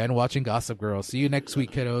Jen watching Gossip Girl. See you next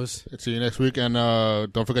week, kiddos. See you next week. And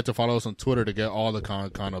don't forget to follow us on Twitter to get all the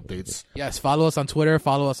Comic-Con updates. Yes, follow us on Twitter.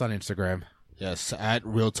 Follow us on Instagram. Yes, at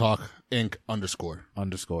Real Talk Inc.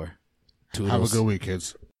 _. Toodles. Have a good week,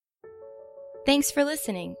 kids. Thanks for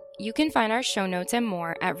listening. You can find our show notes and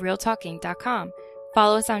more at realtalking.com.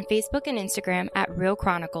 Follow us on Facebook and Instagram at Real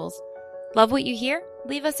Chronicles. Love what you hear?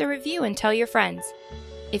 Leave us a review and tell your friends.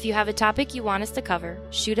 If you have a topic you want us to cover,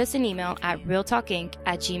 shoot us an email at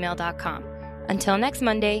realtalkinc@gmail.com. Until next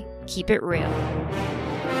Monday, keep it real.